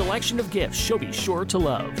huge selection of gifts she'll be sure to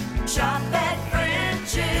love. Shop at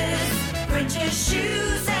French's. French's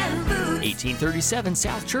Shoes and Boots. 1837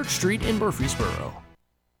 South Church Street in Murfreesboro.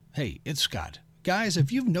 Hey, it's Scott. Guys,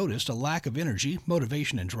 if you've noticed a lack of energy,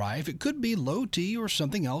 motivation, and drive, it could be low T or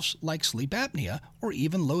something else like sleep apnea or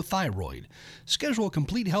even low thyroid. Schedule a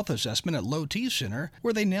complete health assessment at Low T Center,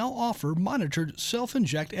 where they now offer monitored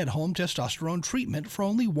self-inject at-home testosterone treatment for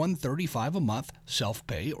only $135 a month,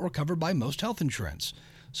 self-pay, or covered by most health insurance.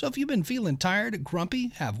 So if you've been feeling tired, grumpy,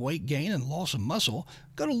 have weight gain, and loss of muscle,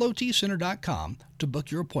 go to lowtcenter.com to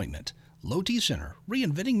book your appointment. Low T Center,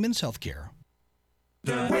 reinventing men's healthcare.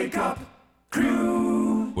 The Wake Up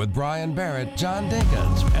Crew. With Brian Barrett, John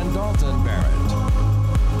Dinkins, and Dalton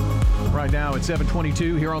Barrett. Right now it's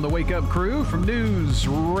 7:22 here on the Wake Up Crew from News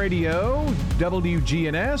Radio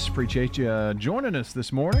WGNS. Appreciate you joining us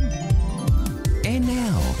this morning. And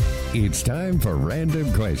now it's time for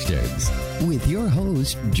Random Questions with your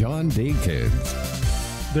host, John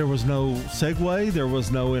Dinkins. There was no segue. There was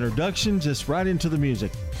no introduction. Just right into the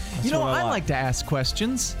music. That's you know, what I like to ask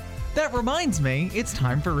questions. That reminds me, it's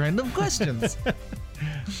time for Random Questions.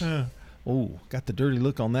 Oh, got the dirty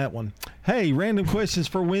look on that one. Hey, Random Questions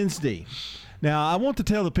for Wednesday. Now, I want to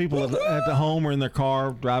tell the people at the home or in their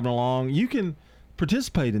car driving along, you can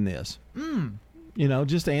participate in this. You know,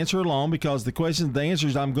 just answer along because the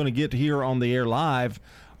answers I'm going to get here on the air live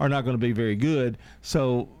are not going to be very good.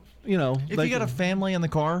 So, you know. If you got a family in the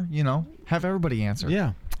car, you know, have everybody answer.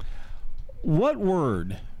 Yeah. What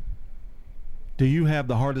word do you have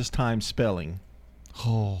the hardest time spelling?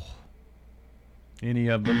 Oh. Any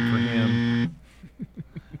of them for him.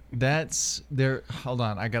 That's there. Hold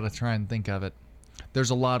on. I got to try and think of it. There's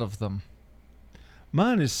a lot of them.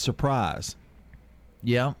 Mine is surprise.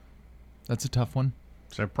 Yeah. That's a tough one.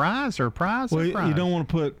 Surprise. Well, you don't want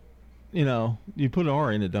to put, you put an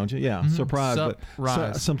R in it, don't you? Yeah, surprise.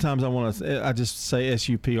 But sometimes I just say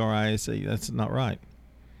SUPRISE. That's not right.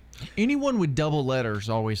 Anyone with double letters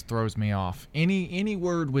always throws me off. Any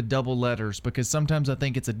word with double letters, because sometimes I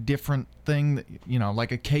think it's a different thing. That,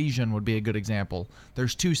 like occasion would be a good example.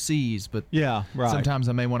 There's two C's, but yeah, right. Sometimes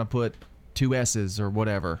I may want to put two S's or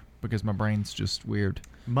whatever because my brain's just weird.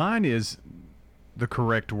 Mine is the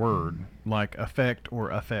correct word, like affect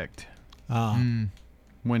or affect. When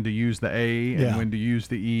to use the A and when to use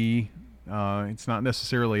the E. It's not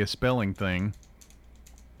necessarily a spelling thing.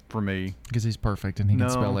 For me, because he's perfect and he can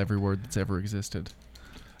spell every word that's ever existed.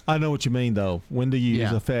 I know what you mean, though. When to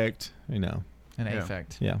use affect, an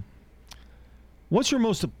affect. Yeah. What's your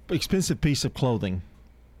most expensive piece of clothing?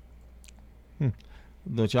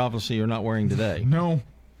 Which obviously you're not wearing today. No,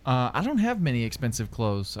 I don't have many expensive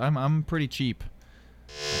clothes. I'm pretty cheap.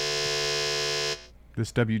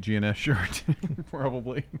 This WGNS shirt,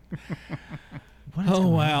 probably. Oh,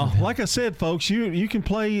 wow. Like I said, folks, you can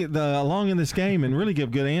play along in this game and really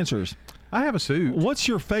give good answers. I have a suit. What's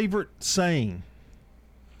your favorite saying?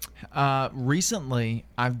 Recently,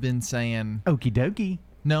 I've been saying... Okie dokie.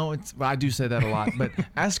 No, I do say that a lot, but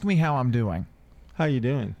ask me how I'm doing. How you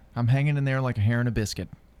doing? I'm hanging in there like a hair in a biscuit.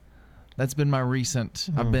 That's been my recent...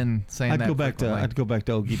 I've been saying that frequently. I'd go back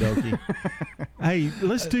to okie dokie. Hey,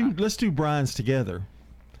 let's do Brian's together.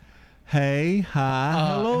 Hey, hi,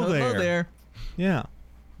 hello there. Hello there. Yeah.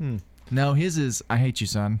 No, his is, I hate you,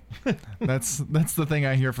 son. That's the thing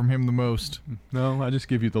I hear from him the most. No, I just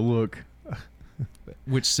give you the look.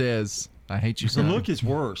 Which says, I hate you, son. The look is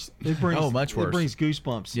worse. It brings, much worse. It brings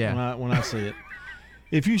goosebumps when I see it.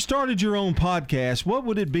 If you started your own podcast, what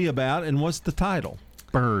would it be about, and what's the title?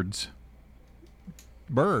 Birds.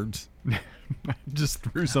 Birds. Just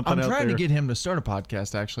threw something out there. I'm trying to get him to start a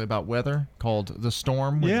podcast, actually, about weather called The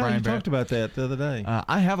Storm with Brian you Barrett. talked about that the other day.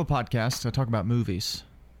 I have a podcast. I talk about movies.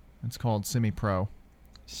 It's called Semi-Pro.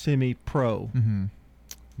 Semi-Pro. Mm-hmm.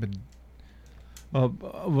 But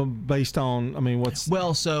based on, I mean, what's...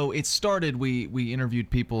 Well, so it started, we interviewed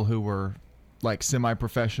people who were like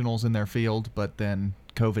semi-professionals in their field, but then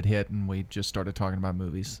COVID hit and we just started talking about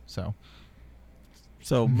movies. So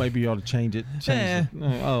maybe you ought to change it.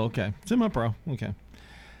 Oh, okay. Semi-pro. Okay.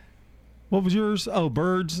 What was yours? Oh,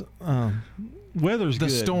 birds. Weather's the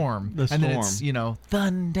good. Storm. The Storm. And then it's,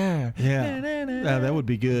 thunder. Yeah. That would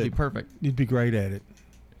be good. It'd be perfect. You'd be great at it.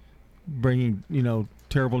 Bringing,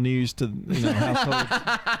 terrible news to households.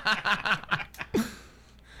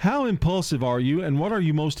 How impulsive are you, and what are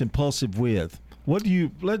you most impulsive with? What do you?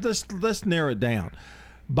 Let's narrow it down.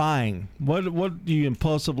 Buying. What do you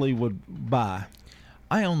impulsively would buy?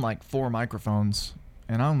 I own like 4 microphones,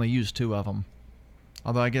 and I only use 2 of them.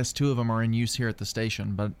 Although I guess 2 of them are in use here at the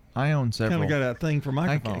station, but I own several. Kind of got that thing for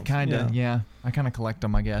microphones. Yeah. I kind of collect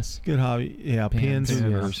them, I guess. Good hobby. Yeah, pens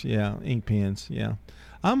and yours. Yeah, ink pens. Yeah,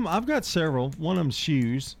 I've got several. One of them's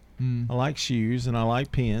shoes. I like shoes, and I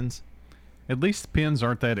like pens. At least pens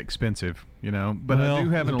aren't that expensive, But I do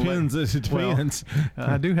have it depends.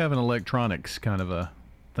 I do have an electronics kind of a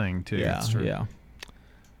thing too. Yeah, yeah.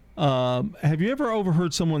 Have you ever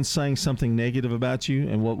overheard someone saying something negative about you,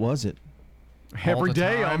 and what was it? Every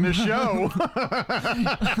day on this show.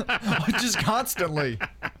 Just constantly.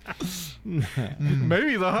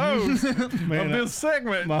 Maybe the host of this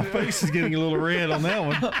segment. My face is getting a little red on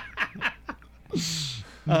that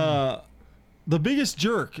one. The biggest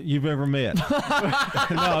jerk you've ever met.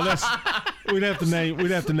 No, we'd have to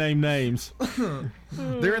name names.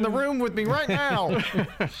 They're in the room with me right now.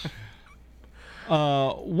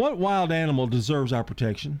 What wild animal deserves our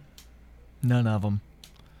protection? None of them.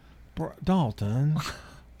 Dalton.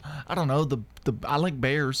 I don't know. I like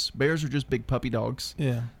bears. Bears are just big puppy dogs.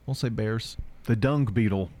 Yeah. We'll say bears. The dung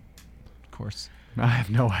beetle. Of course. I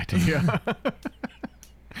have no idea.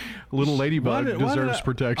 Little ladybug deserves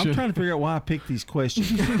protection. I'm trying to figure out why I picked these questions.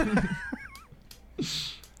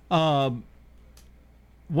 What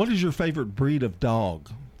is your favorite breed of dog?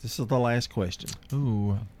 This is the last question.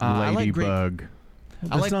 Ooh. Ladybug.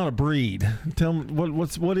 That's not a breed. Tell me,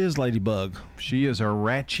 what is Ladybug? She is a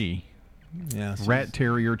Ratchie. Yeah, Rat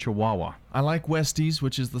Terrier Chihuahua. I like Westies,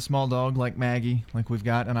 which is the small dog like Maggie, like we've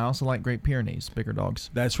got, and I also like Great Pyrenees, bigger dogs.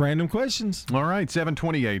 That's random questions. All right,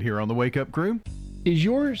 7:28 here on the Wake Up Crew. Is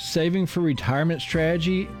your saving for retirement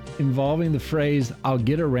strategy involving the phrase, "I'll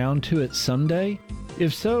get around to it someday"?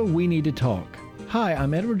 If so, we need to talk. Hi,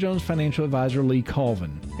 I'm Edward Jones financial advisor Lee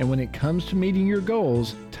Colvin, and when it comes to meeting your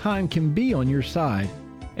goals, time can be on your side,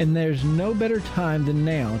 and there's no better time than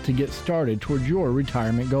now to get started towards your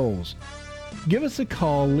retirement goals. Give us a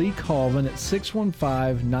call, Lee Colvin, at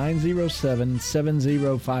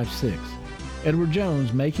 615-907-7056. Edward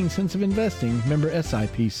Jones, Making Sense of Investing, member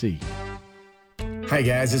SIPC. Hi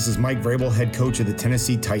guys, this is Mike Vrabel, head coach of the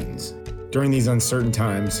Tennessee Titans. During these uncertain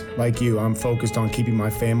times, like you, I'm focused on keeping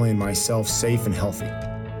my family and myself safe and healthy.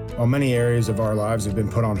 While many areas of our lives have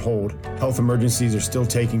been put on hold, health emergencies are still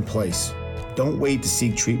taking place. Don't wait to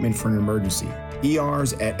seek treatment for an emergency.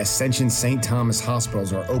 ERs at Ascension St. Thomas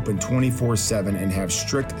hospitals are open 24/7 and have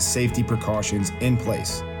strict safety precautions in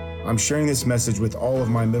place. I'm sharing this message with all of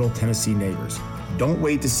my Middle Tennessee neighbors. Don't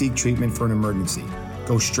wait to seek treatment for an emergency.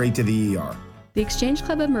 Go straight to the ER. The Exchange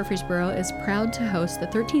Club of Murfreesboro is proud to host the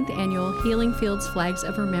 13th annual Healing Fields Flags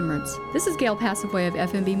of Remembrance. This is Gail Passavway of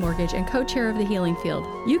FMB Mortgage and co-chair of the Healing Field.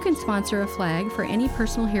 You can sponsor a flag for any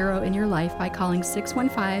personal hero in your life by calling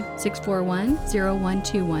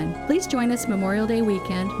 615-641-0121. Please join us Memorial Day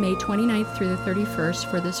weekend, May 29th through the 31st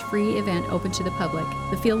for this free event open to the public.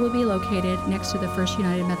 The field will be located next to the First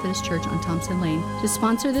United Methodist Church on Thompson Lane. To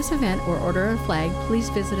sponsor this event or order a flag, please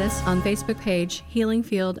visit us on Facebook page Healing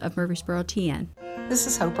Field of Murfreesboro TN. This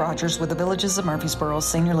is Hope Rogers with the Villages of Murfreesboro's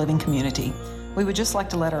Senior Living Community. We would just like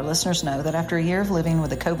to let our listeners know that after a year of living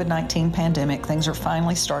with the COVID-19 pandemic, things are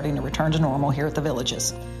finally starting to return to normal here at the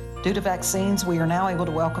Villages. Due to vaccines, we are now able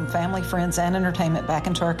to welcome family, friends, and entertainment back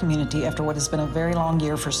into our community after what has been a very long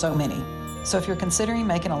year for so many. So if you're considering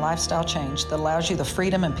making a lifestyle change that allows you the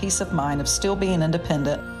freedom and peace of mind of still being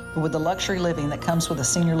independent, but with the luxury living that comes with a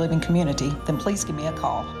senior living community, then please give me a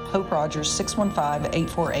call. Hope Rogers,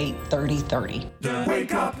 615-848-3030. The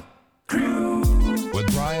Wake Up Crew.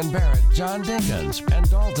 With Brian Brian Barrett, John Dinkins, and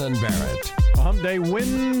Dalton Barrett. Hump Day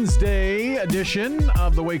Wednesday edition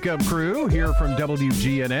of the Wake Up Crew here from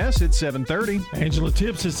WGNS at 7:30. Angela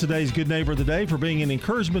Tips is today's Good Neighbor of the Day for being an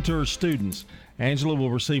encouragement to her students. Angela will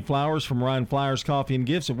receive flowers from Ryan Flowers Coffee and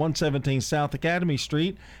Gifts at 117 South Academy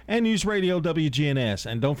Street and News Radio WGNS.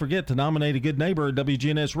 And don't forget to nominate a good neighbor at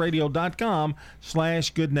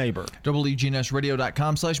WGNSradio.com/goodneighbor.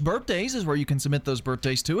 WGNSradio.com/birthdays is where you can submit those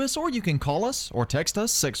birthdays to us, or you can call us or text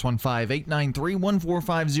us.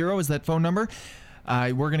 615-893-1450 is that phone number.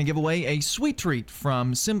 We're going to give away a sweet treat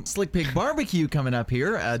from Slick Pig Barbecue coming up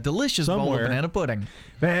here, a delicious bowl of banana pudding.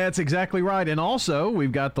 That's exactly right. And also,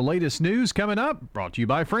 we've got the latest news coming up, brought to you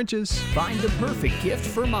by French's. Find the perfect gift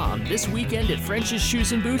for mom this weekend at French's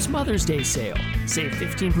Shoes and Boots Mother's Day sale. Save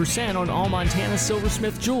 15% on all Montana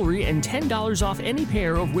Silversmith jewelry and $10 off any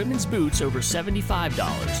pair of women's boots over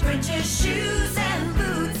 $75. French's Shoes and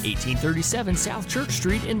Boots. 1837 South Church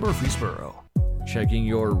Street in Murfreesboro. Checking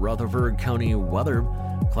your Rutherford County weather.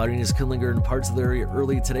 Cloudiness could linger in parts of the area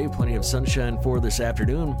early today. Plenty of sunshine for this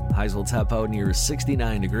afternoon. Highs will top out near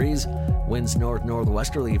 69 degrees. Winds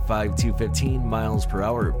north-northwesterly 5 to 15 miles per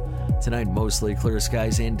hour. Tonight, mostly clear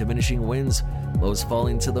skies and diminishing winds. Lows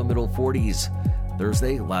falling to the middle 40s.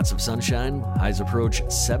 Thursday, lots of sunshine. Highs approach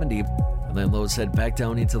 70. And then lows head back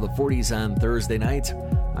down into the 40s on Thursday night.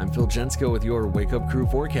 I'm Phil Jensko with your Wake Up Crew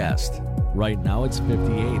forecast. Right now, it's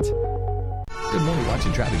 58. Good morning.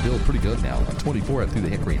 Watching traffic build pretty good now. 24 through the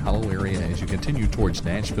Hickory Hollow area as you continue towards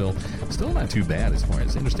Nashville. Still not too bad as far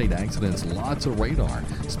as interstate accidents. Lots of radar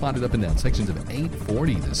spotted up and down sections of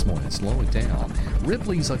 840 this morning. Slow it down.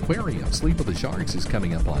 Ripley's Aquarium, Sleep of the Sharks, is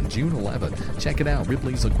coming up on June 11th. Check it out,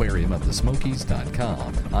 Ripley's Aquarium of the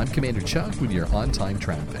Smokies.com. I'm Commander Chuck with your on-time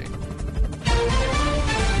traffic.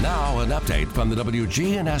 Now an update from the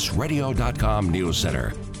WGNSradio.com News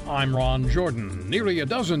Center. I'm Ron Jordan. Nearly a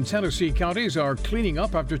dozen Tennessee counties are cleaning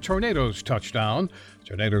up after tornadoes touched down.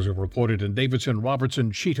 Tornadoes are reported in Davidson,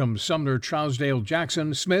 Robertson, Cheatham, Sumner, Trousdale,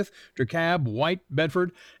 Jackson, Smith, DeKalb, White,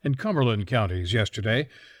 Bedford, and Cumberland counties yesterday.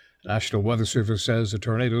 National Weather Service says the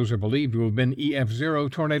tornadoes are believed to have been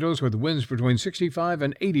EF0 tornadoes with winds between 65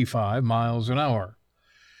 and 85 miles an hour.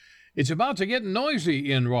 It's about to get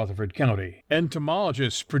noisy in Rutherford County.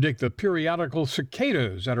 Entomologists predict the periodical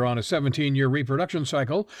cicadas that are on a 17-year reproduction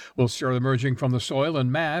cycle will start emerging from the soil en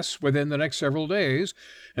masse within the next several days,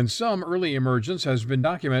 and some early emergence has been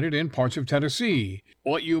documented in parts of Tennessee.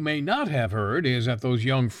 What you may not have heard is that those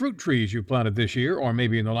young fruit trees you planted this year, or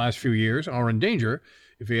maybe in the last few years, are in danger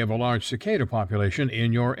if you have a large cicada population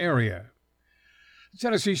in your area. The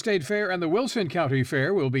Tennessee State Fair and the Wilson County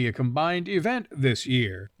Fair will be a combined event this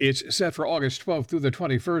year. It's set for August 12th through the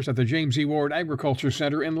 21st at the James E. Ward Agriculture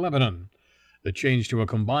Center in Lebanon. The change to a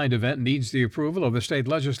combined event needs the approval of the state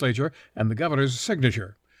legislature and the governor's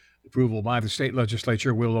signature. Approval by the state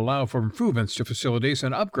legislature will allow for improvements to facilities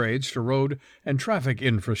and upgrades to road and traffic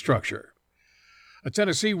infrastructure. A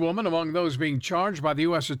Tennessee woman among those being charged by the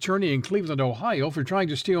U.S. Attorney in Cleveland, Ohio, for trying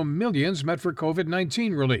to steal millions meant for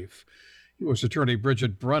COVID-19 relief. U.S. Attorney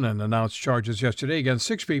Bridget Brennan announced charges yesterday against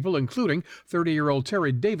 6 people, including 30-year-old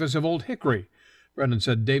Terry Davis of Old Hickory. Brennan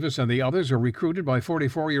said Davis and the others were recruited by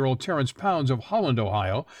 44-year-old Terrence Pounds of Holland,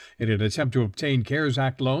 Ohio, in an attempt to obtain CARES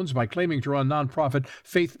Act loans by claiming to run nonprofit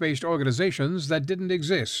faith-based organizations that didn't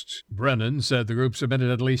exist. Brennan said the group submitted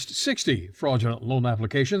at least 60 fraudulent loan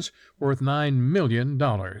applications worth $9 million.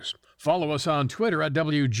 Follow us on Twitter at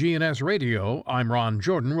WGNS Radio. I'm Ron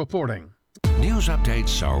Jordan reporting. News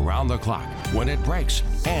updates around the clock, when it breaks,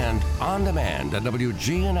 and on demand at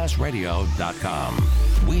WGNSradio.com.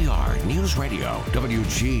 We are News Radio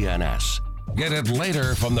WGNS. Get it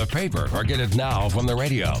later from the paper or get it now from the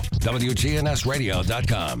radio.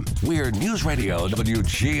 WGNSradio.com. We're News Radio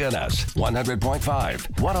WGNS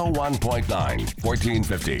 100.5, 101.9,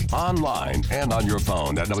 1450. Online and on your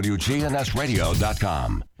phone at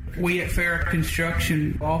WGNSradio.com. We at Farrah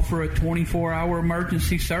Construction offer a 24-hour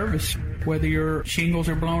emergency service. Whether your shingles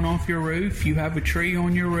are blown off your roof, you have a tree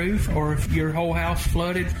on your roof, or if your whole house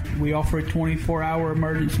flooded, we offer a 24-hour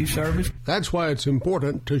emergency service. That's why it's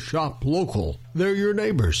important to shop local. They're your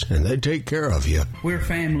neighbors, and they take care of you. We're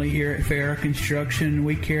family here at Farrah Construction.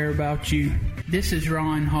 We care about you. This is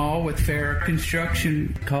Ron Hall with Farrah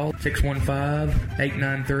Construction. Call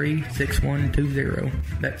 615-893-6120.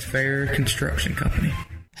 That's Farrah Construction Company.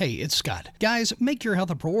 Hey, it's Scott. Guys, make your health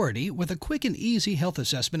a priority with a quick and easy health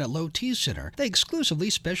assessment at Low T Center. They exclusively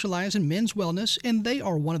specialize in men's wellness, and they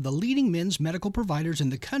are one of the leading men's medical providers in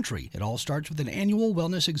the country. It all starts with an annual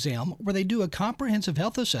wellness exam where they do a comprehensive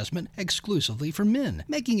health assessment exclusively for men,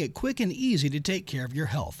 making it quick and easy to take care of your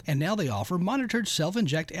health. And now they offer monitored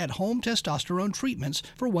self-inject at-home testosterone treatments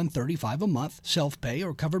for $135 a month, self-pay,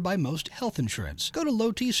 or covered by most health insurance. Go to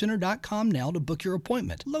lowtcenter.com now to book your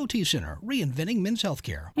appointment. Low T Center, reinventing men's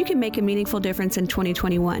healthcare. You can make a meaningful difference in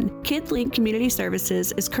 2021. KidLink Community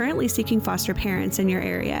Services is currently seeking foster parents in your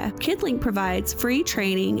area. KidLink provides free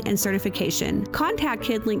training and certification. Contact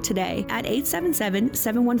KidLink today at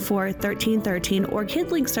 877-714-1313 or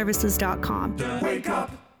kidlinkservices.com. The Wake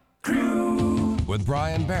Up Crew with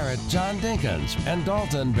Brian Barrett, John Dinkins, and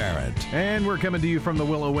Dalton Barrett. And we're coming to you from the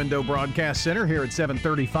Willow Window Broadcast Center here at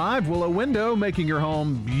 735. Willow Window, making your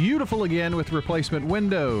home beautiful again with replacement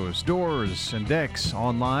windows, doors, and decks.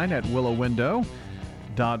 Online at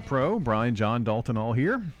willowwindow.pro. Brian, John, Dalton all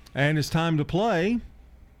here. And it's time to play,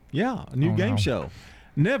 a new game show.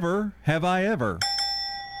 Never Have I Ever.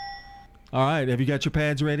 All right, have you got your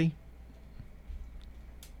pads ready?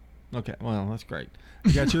 Okay, well, that's great.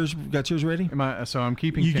 You got yours ready? I'm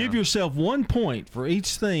keeping You count. give yourself 1 point for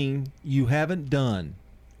each thing you haven't done.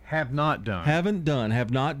 Have not done. Haven't done, have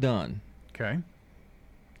not done. Okay.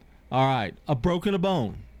 All right, broken a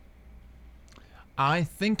bone. I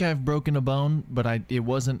think I've broken a bone, but it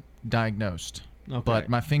wasn't diagnosed. Okay. But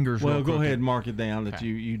my fingers were Well, go crooked. ahead and mark it down that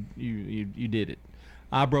you did it.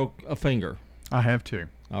 I broke a finger. I have too.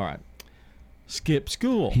 All right. Skip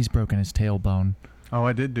school. He's broken his tailbone. Oh,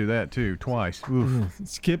 I did do that too, twice. Oof.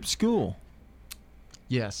 Skip school.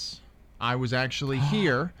 Yes. I was actually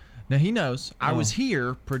here. Now, he knows. I was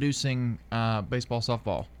here producing baseball,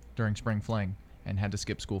 softball during spring fling and had to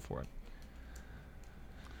skip school for it.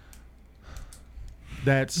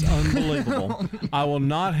 That's unbelievable. I will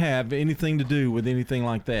not have anything to do with anything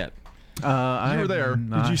like that. You were there.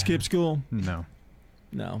 Did you skip school? No.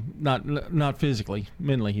 No, not physically.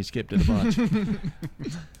 Mentally, he skipped it a bunch.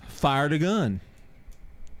 Fired a gun.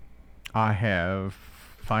 I have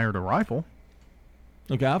fired a rifle.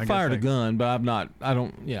 Okay, I've fired a gun, but not at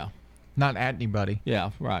anybody.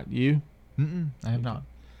 Yeah, right. You? I have not.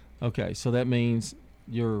 Okay, so that means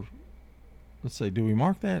you're. Let's see. Do we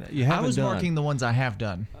mark that? You haven't I was done. marking the ones I have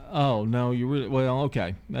done. Oh no, you really well.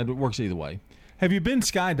 Okay, that works either way. Have you been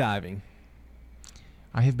skydiving?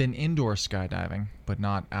 I have been indoor skydiving, but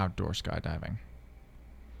not outdoor skydiving.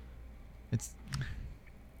 It's.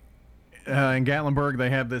 In Gatlinburg,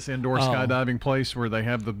 they have this indoor skydiving place where they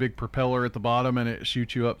have the big propeller at the bottom and it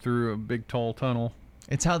shoots you up through a big tall tunnel.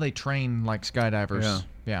 It's how they train like skydivers.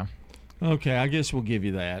 Yeah. Okay, I guess we'll give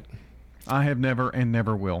you that. I have never and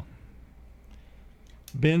never will.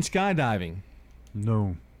 Been skydiving?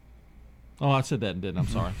 No. Oh, I said that, didn't I? I'm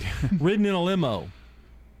sorry. Ridden in a limo?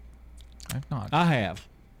 I have not. I have.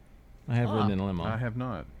 I have ridden in a limo. I have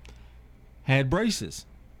not. Had braces?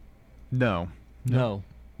 No.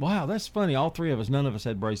 Wow, that's funny. All three of us, none of us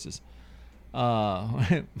had braces.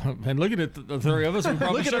 And looking at the three of us, we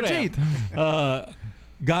probably Look at our should teeth. have.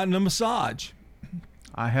 Gotten a massage?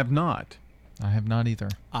 I have not. I have not either.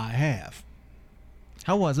 I have.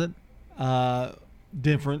 How was it?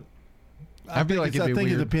 Different. I think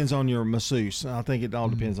it depends on your masseuse. I think it all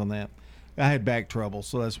depends on that. I had back trouble,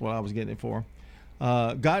 so that's what I was getting it for.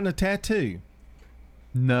 Gotten a tattoo?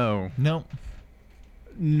 No. Nope.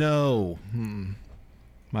 No.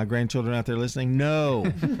 My grandchildren out there listening? No.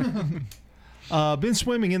 Been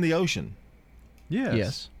swimming in the ocean?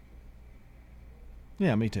 Yes.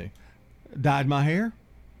 Yeah, me too. Dyed my hair?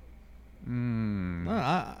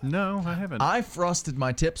 No, I haven't. I frosted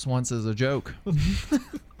my tips once as a joke.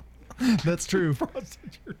 That's true.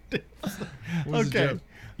 Frosted your tips. Okay.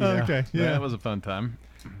 Yeah, Okay. Yeah. That was a fun time.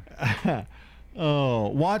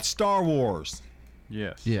 Watch Star Wars?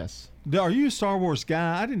 Yes. Are you a Star Wars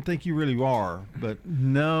guy? I didn't think you really are, but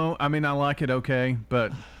no. I mean, I like it okay,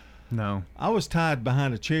 but no. I was tied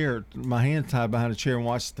behind a chair, my hands tied behind a chair, and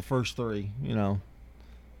watched the first three.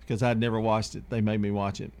 Because I'd never watched it. They made me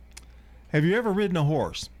watch it. Have you ever ridden a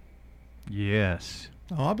horse? Yes.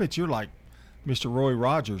 Oh, I bet you're like Mr. Roy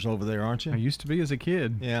Rogers over there, aren't you? I used to be as a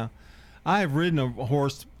kid. Yeah. I have ridden a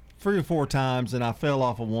horse 3 or 4 times, and I fell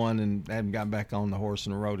off of one and haven't gotten back on the horse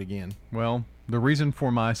and rode again. Well, the reason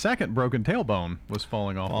for my second broken tailbone was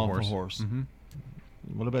falling off a horse. Mm-hmm.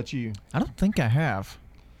 What about you? I don't think I have.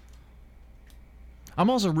 I'm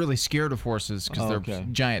also really scared of horses because they're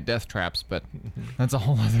giant death traps, but that's a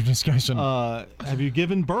whole other discussion. Have you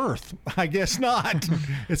given birth? I guess not.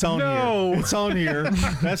 It's on No. here. It's on here.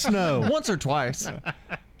 That's no. Once or twice.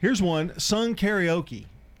 Here's one. Sung karaoke.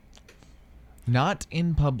 Not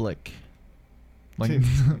in public. Like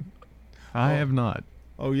I have not.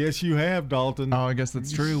 Oh, yes, you have, Dalton. Oh, I guess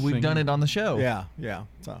that's true. We've done it on the show. Yeah.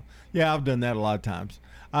 So, yeah, I've done that a lot of times.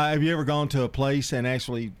 Have you ever gone to a place and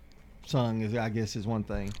actually sung? I guess is one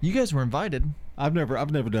thing. You guys were invited. I've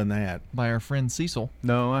never done that. By our friend Cecil.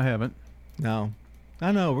 No, I haven't. No,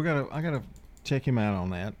 I know. I gotta check him out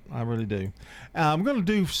on that. I really do. I'm gonna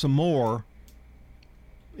do some more.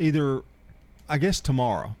 Either, I guess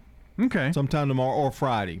tomorrow. Okay. Sometime tomorrow or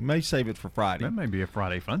Friday. May save it for Friday. That may be a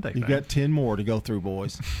Friday fun day. You got 10 more to go through,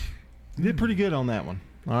 boys. You did pretty good on that one.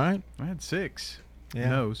 All right. I had 6. Yeah. Who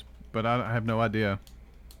knows? But I have no idea.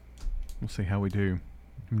 We'll see how we do.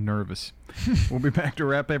 I'm nervous. We'll be back to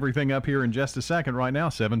wrap everything up here in just a second. Right now,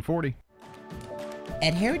 7:40.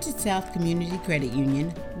 At Heritage South Community Credit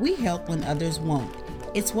Union, we help when others won't.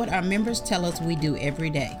 It's what our members tell us we do every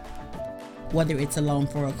day. Whether it's a loan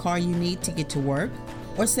for a car you need to get to work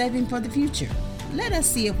or saving for the future, let us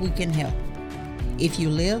see if we can help. If you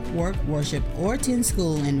live, work, worship, or attend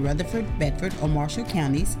school in Rutherford, Bedford, or Marshall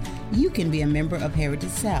counties, you can be a member of Heritage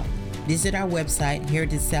South. Visit our website,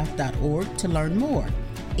 heritagesouth.org, to learn more.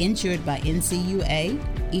 Insured by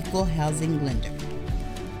NCUA, Equal Housing Lender.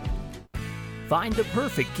 Find the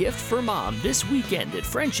perfect gift for mom this weekend at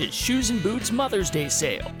French's Shoes and Boots Mother's Day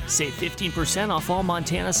sale. Save 15% off all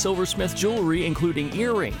Montana Silversmith jewelry, including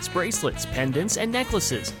earrings, bracelets, pendants, and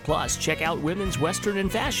necklaces. Plus, check out women's Western and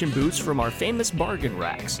fashion boots from our famous bargain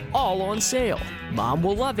racks. All on sale. Mom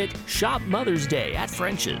will love it. Shop Mother's Day at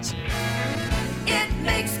French's. It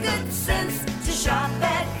makes good sense to shop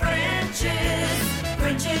at French's.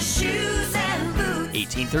 French's Shoes and Boots.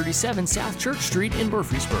 1837 South Church Street in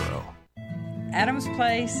Murfreesboro. Adams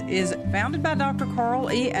Place is founded by Dr. Carl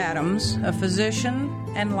E. Adams, a physician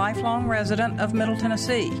and lifelong resident of Middle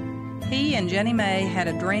Tennessee. He and Jenny May had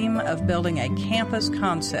a dream of building a campus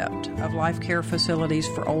concept of life care facilities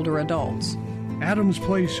for older adults. Adams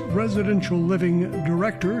Place Residential Living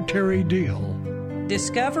Director Terry Deal.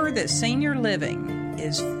 Discover that senior living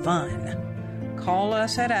is fun. Call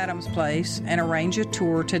us at Adams Place and arrange a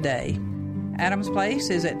tour today. Adams Place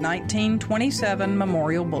is at 1927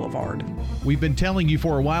 Memorial Boulevard. We've been telling you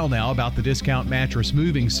for a while now about the discount mattress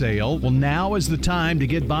moving sale. Well, now is the time to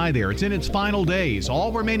get by there. It's in its final days.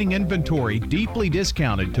 All remaining inventory deeply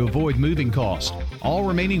discounted to avoid moving costs. All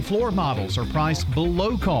remaining floor models are priced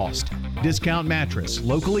below cost. Discount Mattress,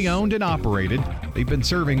 locally owned and operated. They've been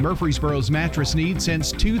serving Murfreesboro's mattress needs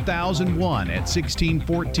since 2001 at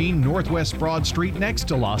 1614 Northwest Broad Street next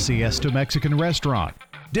to La Siesta Mexican Restaurant.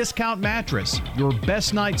 Discount Mattress. Your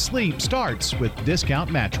best night's sleep starts with Discount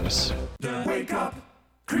Mattress. The Wake Up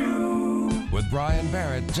Crew with Brian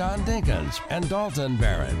Barrett, John Dinkins, and Dalton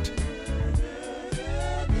Barrett.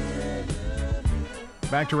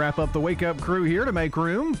 Back to wrap up the Wake Up Crew here to make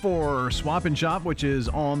room for Swap and Shop, which is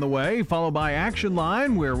on the way, followed by Action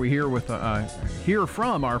Line, where we hear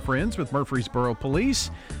from our friends with Murfreesboro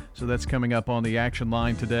Police. So that's coming up on the Action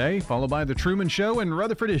Line today, followed by The Truman Show and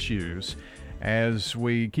Rutherford Issues. As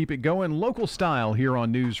we keep it going local style here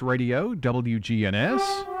on News Radio,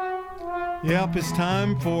 WGNS. Yep, it's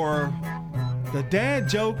time for the dad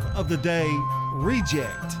joke of the day,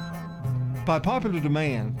 Reject. By popular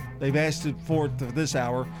demand, they've asked for it this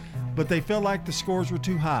hour, but they felt like the scores were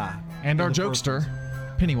too high. And our jokester,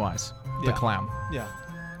 Pennywise, the clown. Yeah.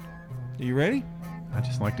 Are you ready? I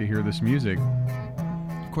just like to hear this music.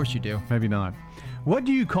 Of course you do. Maybe not. What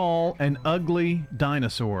do you call an ugly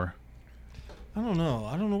dinosaur? I don't know.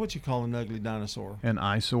 I don't know what you call an ugly dinosaur. An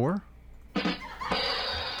eyesore?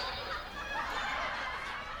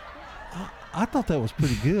 I thought that was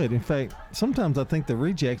pretty good. In fact, sometimes I think the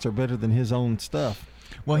rejects are better than his own stuff.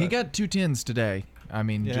 Well, he got 2 10s today. I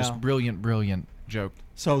mean, Yeah. just brilliant joke.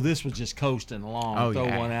 So this was just coasting along. Oh, Throw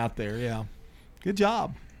yeah. one out there. Yeah. Good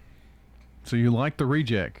job. So you like the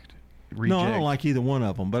reject? No, I don't like either one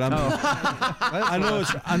of them, but I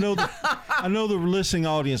know the listening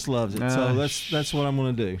audience loves it, so that's what I'm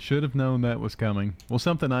going to do. Should have known that was coming. Well,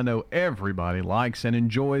 something I know everybody likes and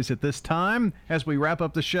enjoys at this time. As we wrap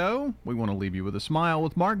up the show, we want to leave you with a smile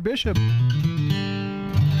with Mark Bishop.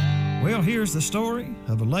 Well, here's the story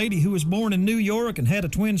of a lady who was born in New York and had a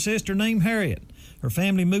twin sister named Harriet. Her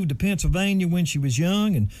family moved to Pennsylvania when she was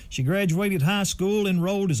young, and she graduated high school,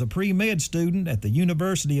 enrolled as a pre-med student at the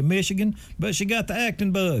University of Michigan, but she got the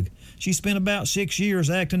acting bug. She spent about 6 years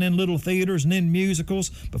acting in little theaters and in musicals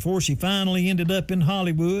before she finally ended up in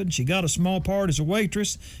Hollywood. She got a small part as a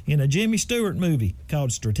waitress in a Jimmy Stewart movie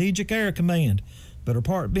called Strategic Air Command. but her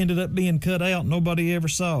part ended up being cut out. Nobody ever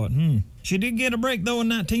saw it. She did get a break, though, in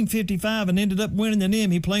 1955 and ended up winning an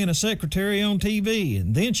Emmy playing a secretary on TV.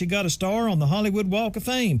 And then she got a star on the Hollywood Walk of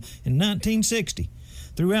Fame in 1960.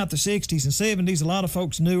 Throughout the 60s and 70s, a lot of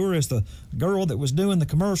folks knew her as the girl that was doing the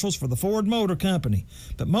commercials for the Ford Motor Company.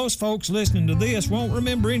 But most folks listening to this won't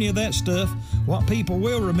remember any of that stuff. What people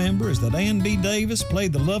will remember is that Ann B. Davis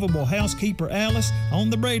played the lovable housekeeper Alice on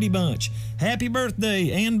The Brady Bunch. Happy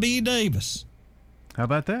birthday, Ann B. Davis. How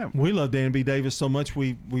about that? We loved Ann B. Davis so much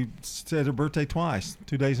we said her birthday twice,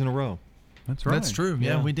 2 days in a row. That's right. That's true.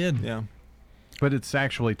 Yeah, we did. Yeah. But it's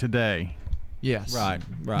actually today. Yes. Right.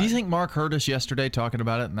 Do you think Mark heard us yesterday talking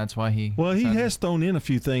about it, and that's why he... Well, he has thrown in a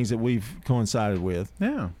few things that we've coincided with.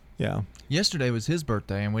 Yeah. Yeah. Yesterday was his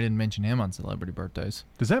birthday, and we didn't mention him on Celebrity Birthdays.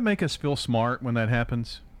 Does that make us feel smart when that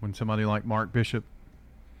happens? When somebody like Mark Bishop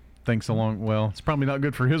thinks along, well, it's probably not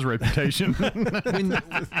good for his reputation.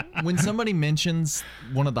 When somebody mentions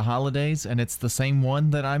one of the holidays, and it's the same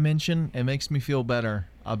one that I mention, it makes me feel better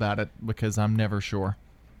about it because I'm never sure.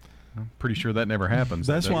 I'm pretty sure that never happens.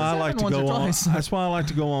 That's why I like to go on. That's why I like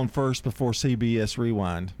to go on first before CBS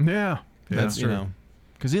Rewind. Yeah, that's true.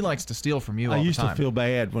 Because he likes to steal from you all the time. I used to feel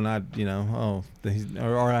bad when I,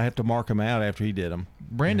 or I had to mark him out after he did them.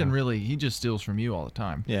 Brandon really, he just steals from you all the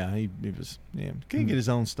time. Yeah, he was. Yeah, can't get his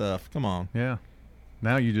own stuff. Come on. Yeah.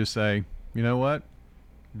 Now you just say, you know what,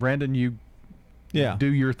 Brandon, you do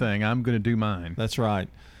your thing. I'm going to do mine. That's right.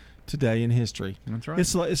 Today in history. That's right.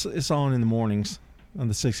 It's on in the mornings. On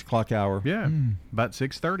the 6 o'clock hour. Yeah, about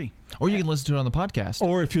 6:30. Or you can listen to it on the podcast.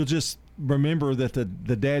 Or if you'll just remember that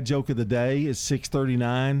the dad joke of the day is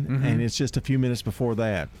 6:39, and it's just a few minutes before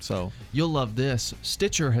that. So you'll love this.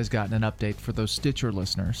 Stitcher has gotten an update for those Stitcher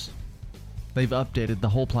listeners. They've updated the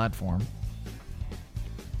whole platform.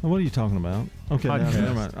 What are you talking about? Okay,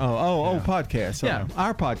 never mind. Podcast. Yeah,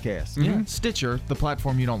 our podcast. Yeah, Stitcher, the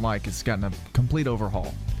platform you don't like, has gotten a complete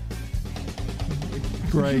overhaul.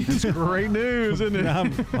 Great. It's great news, isn't it?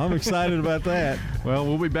 I'm excited about that. Well,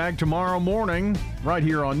 we'll be back tomorrow morning right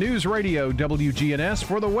here on News Radio WGNS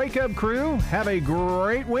for the Wake Up Crew. Have a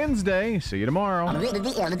great Wednesday. See you tomorrow.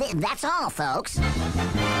 That's all, folks.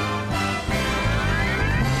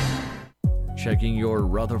 Checking your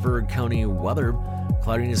Rutherford County weather.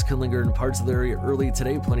 Cloudiness can linger in parts of the area early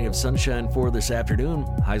today. Plenty of sunshine for this afternoon.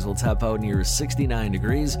 Highs will top out near 69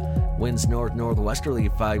 degrees. Winds north-northwesterly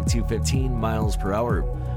 5 to 15 miles per hour.